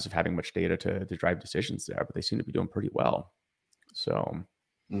the absence of having much data to drive decisions there, but they seem to be doing pretty well. So,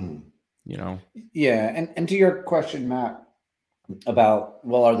 yeah, and to your question, Matt, about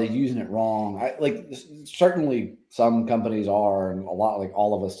are they using it wrong? Certainly some companies are, and a lot, like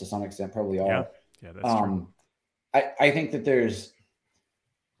all of us to some extent probably are. Yeah, that's true. I think that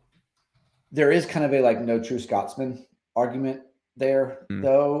there is kind of a like no true Scotsman argument there,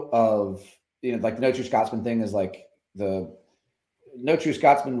 though, of like the no true Scotsman thing is like the no true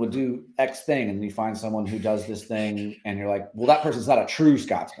Scotsman would do X thing, and you find someone who does this thing, and you're like, well, that person's not a true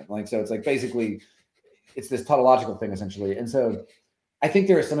Scotsman. Like, so it's like basically it's this tautological thing essentially. And so I think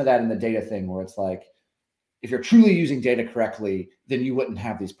there is some of that in the data thing where it's like, if you're truly using data correctly, then you wouldn't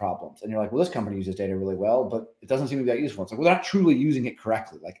have these problems. And you're like, well, this company uses data really well, but it doesn't seem to be that useful. It's like, well, they're not truly using it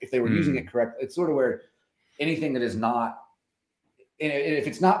correctly. Like if they were using it correctly, it's sort of where anything that is not, if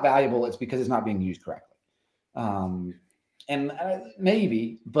it's not valuable, it's because it's not being used correctly.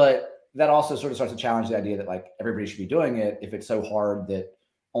 Maybe, but that also sort of starts to challenge the idea that like everybody should be doing it if it's so hard that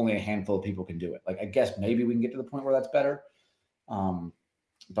only a handful of people can do it. Like, I guess maybe we can get to the point where that's better.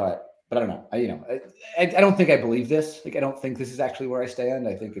 But I don't know. I don't think I believe this. Like, I don't think this is actually where I stand.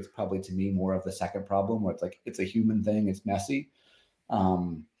 I think it's probably, to me, more of the second problem where it's like, it's a human thing. It's messy.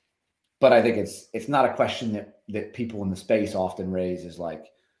 But I think it's not a question that people in the space often raise is like,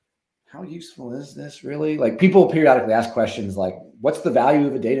 how useful is this really? Like, people periodically ask questions like, what's the value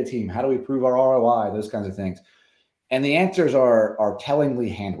of a data team? How do we prove our ROI? Those kinds of things. And the answers are tellingly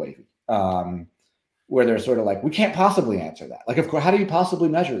hand wavy, where they're sort of like, we can't possibly answer that. Like, of course, how do you possibly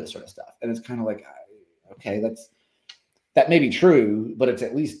measure this sort of stuff? And it's kind of like, okay, that may be true, but it's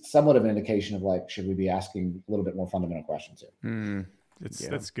at least somewhat of an indication of like, should we be asking a little bit more fundamental questions here?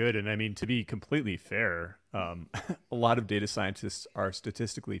 That's good. And I mean, to be completely fair, a lot of data scientists are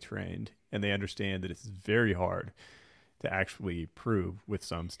statistically trained, and they understand that it's very hard to actually prove with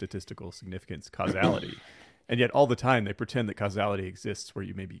some statistical significance causality. And yet all the time they pretend that causality exists where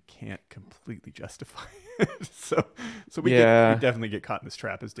you maybe can't completely justify it. so we definitely get caught in this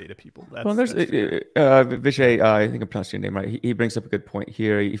trap as data people. There's Vijay, I think I'm pronouncing your name right. He brings up a good point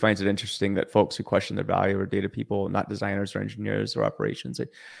here. He finds it interesting that folks who question their value are data people, not designers or engineers or operations.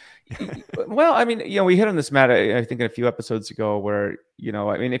 Well, I mean, we hit on this, Matt, I think in a few episodes ago where,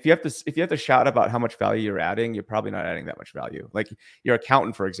 I mean, if you have to shout about how much value you're adding, you're probably not adding that much value. Like your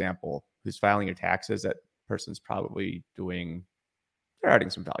accountant, for example, who's filing your taxes, that person's probably they're adding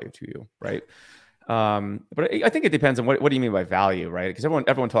some value to you, right? But I think it depends on what do you mean by value, right? Because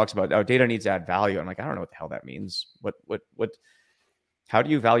everyone talks about data needs to add value. I'm like, I don't know what the hell that means. How do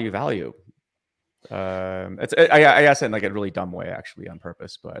you value? I asked that in like a really dumb way, actually, on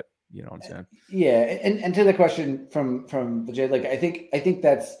purpose, but you know what I'm saying? Yeah, and to the question from Vijay, like I think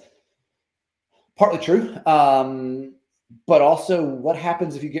that's partly true, but also what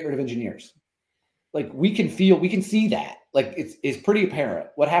happens if you get rid of engineers? Like we can see that. Like it's pretty apparent.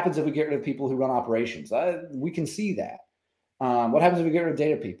 What happens if we get rid of people who run operations? We can see that. What happens if we get rid of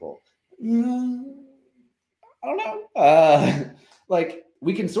data people? I don't know. Like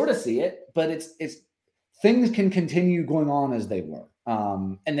we can sort of see it, but it's things can continue going on as they were,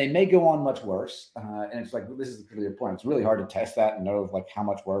 and they may go on much worse. And it's like this is really your point. It's really hard to test that and know like how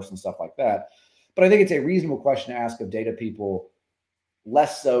much worse and stuff like that. But I think it's a reasonable question to ask of data people.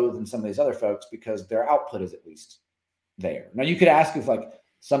 Less so than some of these other folks because their output is at least there. Now you could ask if like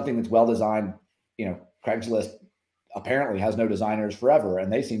something that's well designed, Craigslist apparently has no designers forever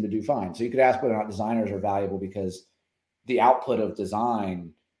and they seem to do fine. So you could ask whether or not designers are valuable because the output of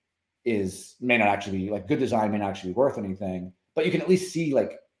design may not actually be like good design may not actually be worth anything, but you can at least see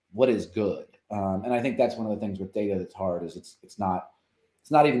like what is good. And I think that's one of the things with data that's hard is it's not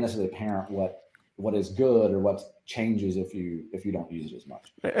even necessarily apparent what is good or what changes if you don't use it as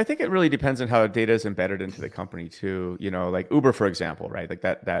much. I think it really depends on how data is embedded into the company too. Like Uber, for example, right? Like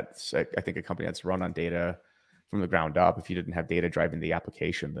that's I think a company that's run on data from the ground up. If you didn't have data driving the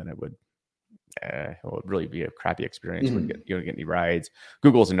application, then it would really be a crappy experience. You wouldn't get any rides.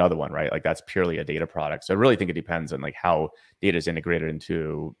 Google's another one, right? Like that's purely a data product. So I really think it depends on like how data is integrated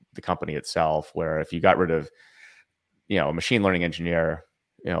into the company itself. Where if you got rid of, a machine learning engineer,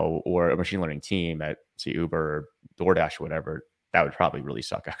 or a machine learning team at say Uber or DoorDash or whatever, that would probably really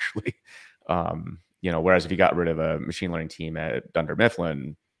suck actually. Whereas if you got rid of a machine learning team at Dunder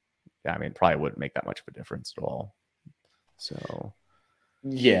Mifflin, I mean, probably wouldn't make that much of a difference at all. So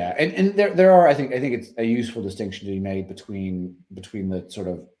yeah. And there are, I think it's a useful distinction to be made between the sort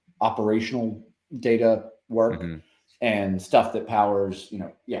of operational data work and stuff that powers,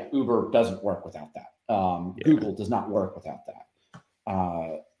 Uber doesn't work without that. Google does not work without that.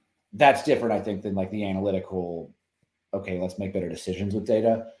 That's different, I think, than like the analytical, okay, let's make better decisions with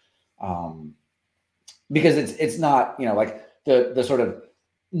data. Because it's not, like the sort of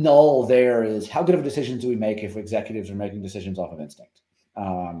null there is how good of decisions do we make if executives are making decisions off of instinct?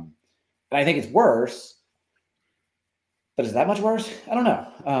 And I think it's worse, but is that much worse? I don't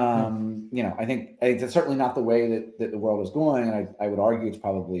know. I think that's certainly not the way that the world is going. And I would argue it's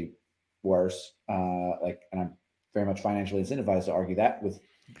probably worse. And I'm very much financially incentivized to argue that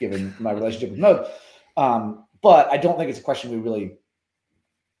given my relationship with Mode. But I don't think it's a question we really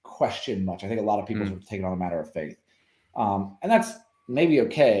question much. I think a lot of people sort of take it on a matter of faith. And that's maybe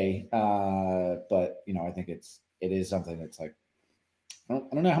okay. But I think it is something that's like, I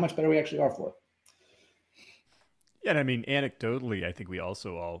don't know how much better we actually are for it. Yeah. And I mean, anecdotally, I think we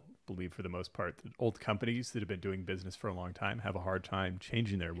also all believe for the most part that old companies that have been doing business for a long time have a hard time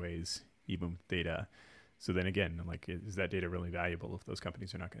changing their ways, even with data. So then again, like, is that data really valuable if those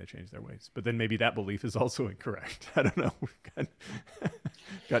companies are not going to change their ways? But then maybe that belief is also incorrect. I don't know. We've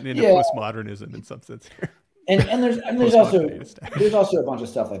gotten into postmodernism in some sense here. And there's also a bunch of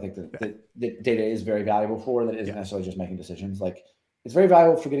stuff I think that data is very valuable for that isn't necessarily just making decisions. Like it's very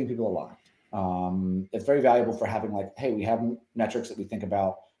valuable for getting people aligned. It's very valuable for having like, hey, we have metrics that we think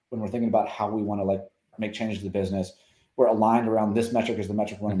about when we're thinking about how we want to like make changes to the business. We're aligned around this metric is the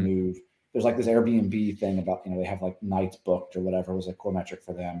metric we want to move. There's like this Airbnb thing about, they have like nights booked or whatever was a core metric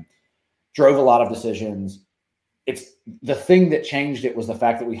for them. Drove a lot of decisions. It's the thing that changed it was the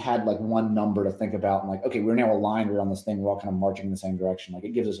fact that we had like one number to think about and like, okay, we're now aligned around this thing. We're all kind of marching in the same direction. Like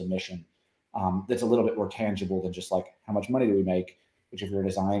it gives us a mission that's a little bit more tangible than just like how much money do we make, which if you're a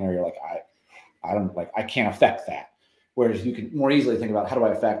designer, you're like, I can't affect that. Whereas you can more easily think about how do I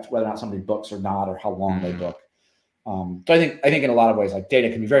affect whether or not somebody books or not, or how long they book. So I think in a lot of ways, like data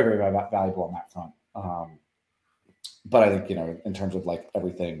can be very, very valuable on that front. But I think, in terms of like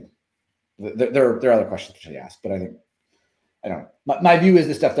everything, there are other questions to be asked, but I think, I don't know. My view is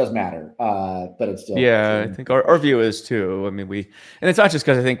this stuff does matter, but it's still. Yeah, I think our view is too. I mean, and it's not just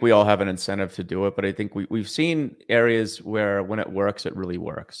because I think we all have an incentive to do it, but I think we've seen areas where when it works, it really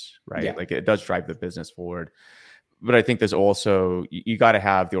works, right? Yeah. Like it does drive the business forward. But I think there's also, you got to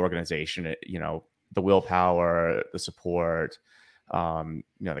have the organization, the willpower, the support,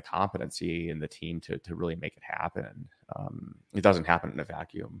 the competency and the team to really make it happen. It doesn't happen in a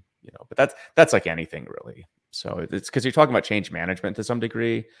vacuum, but that's like anything really. So it's because you're talking about change management to some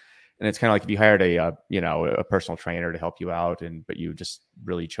degree. And it's kind of like if you hired a personal trainer to help you out, but you just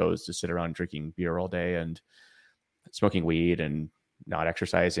really chose to sit around drinking beer all day and smoking weed and not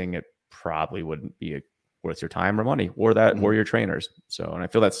exercising, it probably wouldn't be worth your time or money or your trainers. So, and I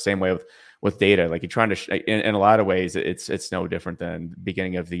feel that's the same way with data. Like you're trying to, in a lot of ways, it's no different than the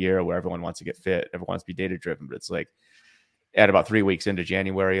beginning of the year where everyone wants to get fit. Everyone wants to be data driven, but it's like at about 3 weeks into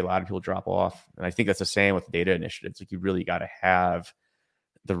January, a lot of people drop off. And I think that's the same with data initiatives. Like you really got to have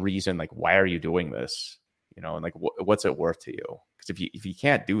the reason, like, why are you doing this? And like, what's it worth to you? Because if you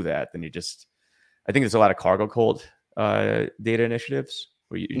can't do that, then I think there's a lot of cargo cult data initiatives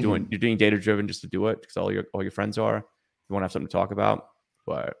where you're doing data driven just to do it because all your friends are. You want to have something to talk about,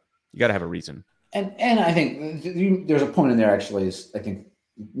 but you got to have a reason. And I think there's a point in there actually is I think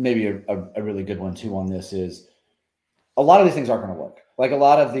maybe a really good one too on this is a lot of these things aren't going to work. Like a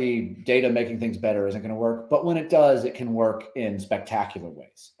lot of the data making things better isn't going to work, but when it does, it can work in spectacular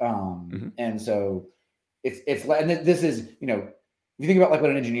ways. And so it's and this is, if you think about like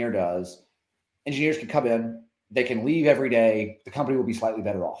what an engineer does, engineers can come in, they can leave every day. The company will be slightly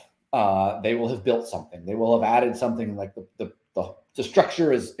better off. They will have built something. They will have added something like the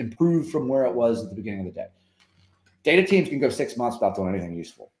structure is improved from where it was at the beginning of the day. Data teams can go 6 months without doing anything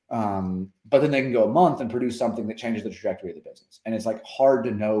useful. But then they can go a month and produce something that changes the trajectory of the business. And it's like hard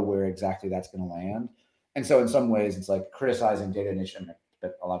to know where exactly that's going to land. And so in some ways, it's like criticizing data initiatives,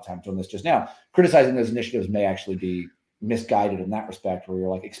 but a lot of times doing this just now, criticizing those initiatives may actually be misguided in that respect, where you're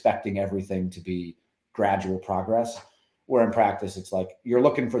like expecting everything to be gradual progress, where in practice, it's like you're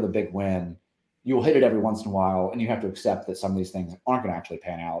looking for the big win. You'll hit it every once in a while, and you have to accept that some of these things aren't going to actually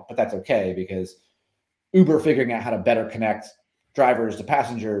pan out, but that's okay because Uber figuring out how to better connect drivers to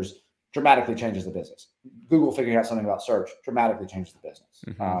passengers dramatically changes the business. Google figuring out something about search dramatically changes the business.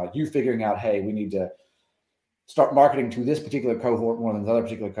 You figuring out, hey, we need to start marketing to this particular cohort more than the other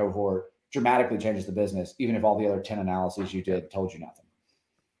particular cohort dramatically changes the business, even if all the other 10 analyses you did told you nothing.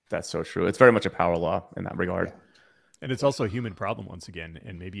 That's so true. It's very much a power law in that regard. Yeah. And it's also a human problem once again,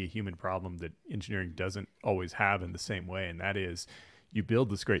 and maybe a human problem that engineering doesn't always have in the same way. And that is you build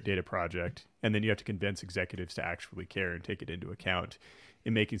this great data project and then you have to convince executives to actually care and take it into account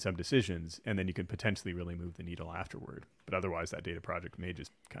in making some decisions. And then you can potentially really move the needle afterward. But otherwise that data project may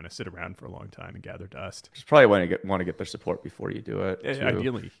just kind of sit around for a long time and gather dust. Just probably want to get their support before you do it. Too.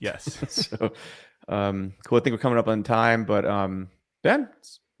 Ideally, yes. So cool. I think we're coming up on time, but Ben,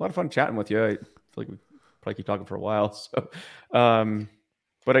 it's a lot of fun chatting with you. I feel like we probably keep talking for a while. So,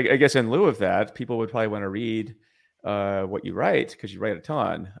 but I guess in lieu of that, people would probably want to read what you write because you write a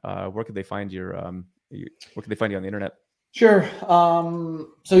ton. Where could they find where could they find you on the internet? Sure.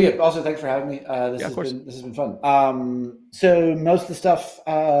 So yeah, also thanks for having me. This has been fun. So most of the stuff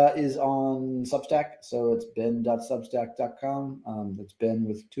is on Substack. So it's ben.substack.com. It's Ben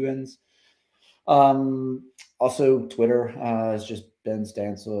with 2 N's. Also Twitter is just Ben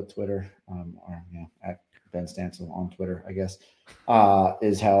Stansel at Twitter, at Ben Stansel on Twitter, I guess,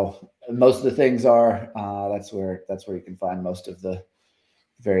 is how most of the things are. That's where you can find most of the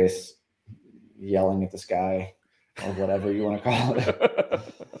various yelling at the sky or whatever you want to call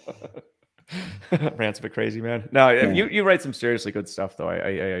it. Rant's a bit crazy, man. No, yeah. You write some seriously good stuff, though.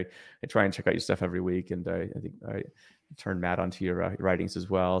 I try and check out your stuff every week, and I think I turn Matt onto your writings as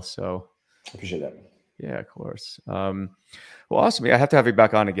well. So I appreciate that. Yeah, of course. Well, awesome. Yeah, I have to have you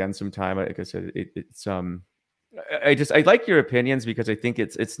back on again sometime. Like I said, it's I like your opinions because I think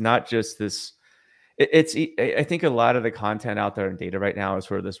it's not just this. I think a lot of the content out there in data right now is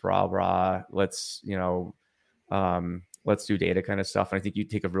sort of this rah, let's do data kind of stuff. And I think you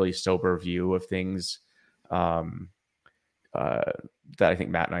take a really sober view of things that I think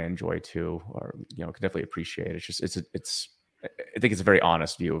Matt and I enjoy too, or can definitely appreciate. It's just I think it's a very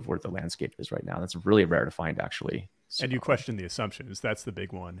honest view of where the landscape is right now. That's really rare to find, actually. So. And you question the assumptions. That's the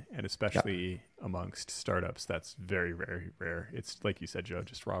big one. And especially amongst startups, that's very, very rare. It's like you said, Joe,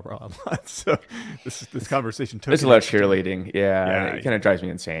 just rah, rah, rah. So this conversation took. There's a lot of cheerleading. Yeah. It kind of drives me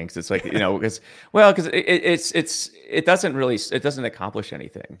insane. Cause it's like, because it doesn't accomplish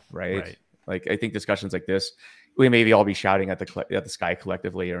anything. Right. Like, I think discussions like this, we maybe all be shouting at the sky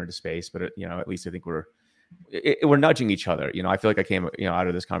collectively or into space, but at least I think we're nudging each other. I feel like I came, out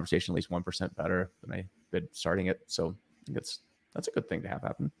of this conversation at least 1% better than I did starting it. So I think that's a good thing to have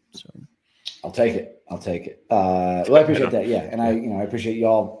happen. So I'll take it. Well, I appreciate that. Yeah. And I appreciate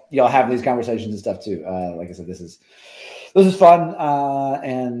y'all having these conversations and stuff too. Like I said, this is fun.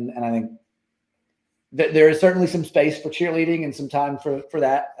 And I think there is certainly some space for cheerleading and some time for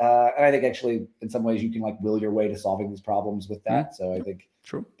that. And I think actually in some ways you can like will your way to solving these problems with that. So I think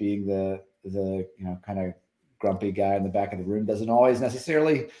being the kind of grumpy guy in the back of the room doesn't always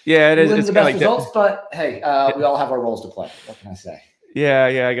necessarily it is it's the best results, but hey, we all have our roles to play. What can I say?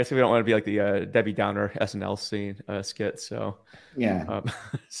 Yeah, I guess we don't want to be like the Debbie Downer SNL scene skit. So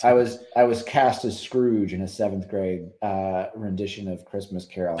I was cast as Scrooge in a 7th grade rendition of Christmas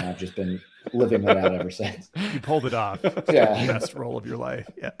Carol, and I've just been living that out ever since. You pulled it off. Yeah, best role of your life.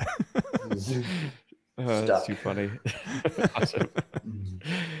 Yeah. That's too funny. Awesome.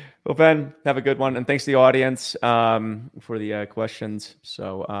 Well, Ben, have a good one. And thanks to the audience for the questions.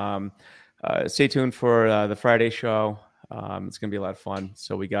 So stay tuned for the Friday show. It's going to be a lot of fun.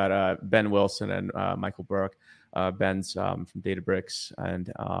 So we got Ben Wilson and Michael Burke. Ben's from Databricks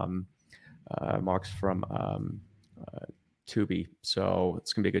and Mark's from Tubi. So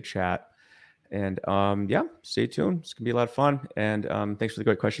it's going to be a good chat. And stay tuned. It's going to be a lot of fun. And thanks for the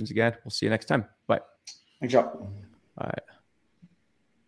great questions again. We'll see you next time. Bye. Thanks, y'all. All right.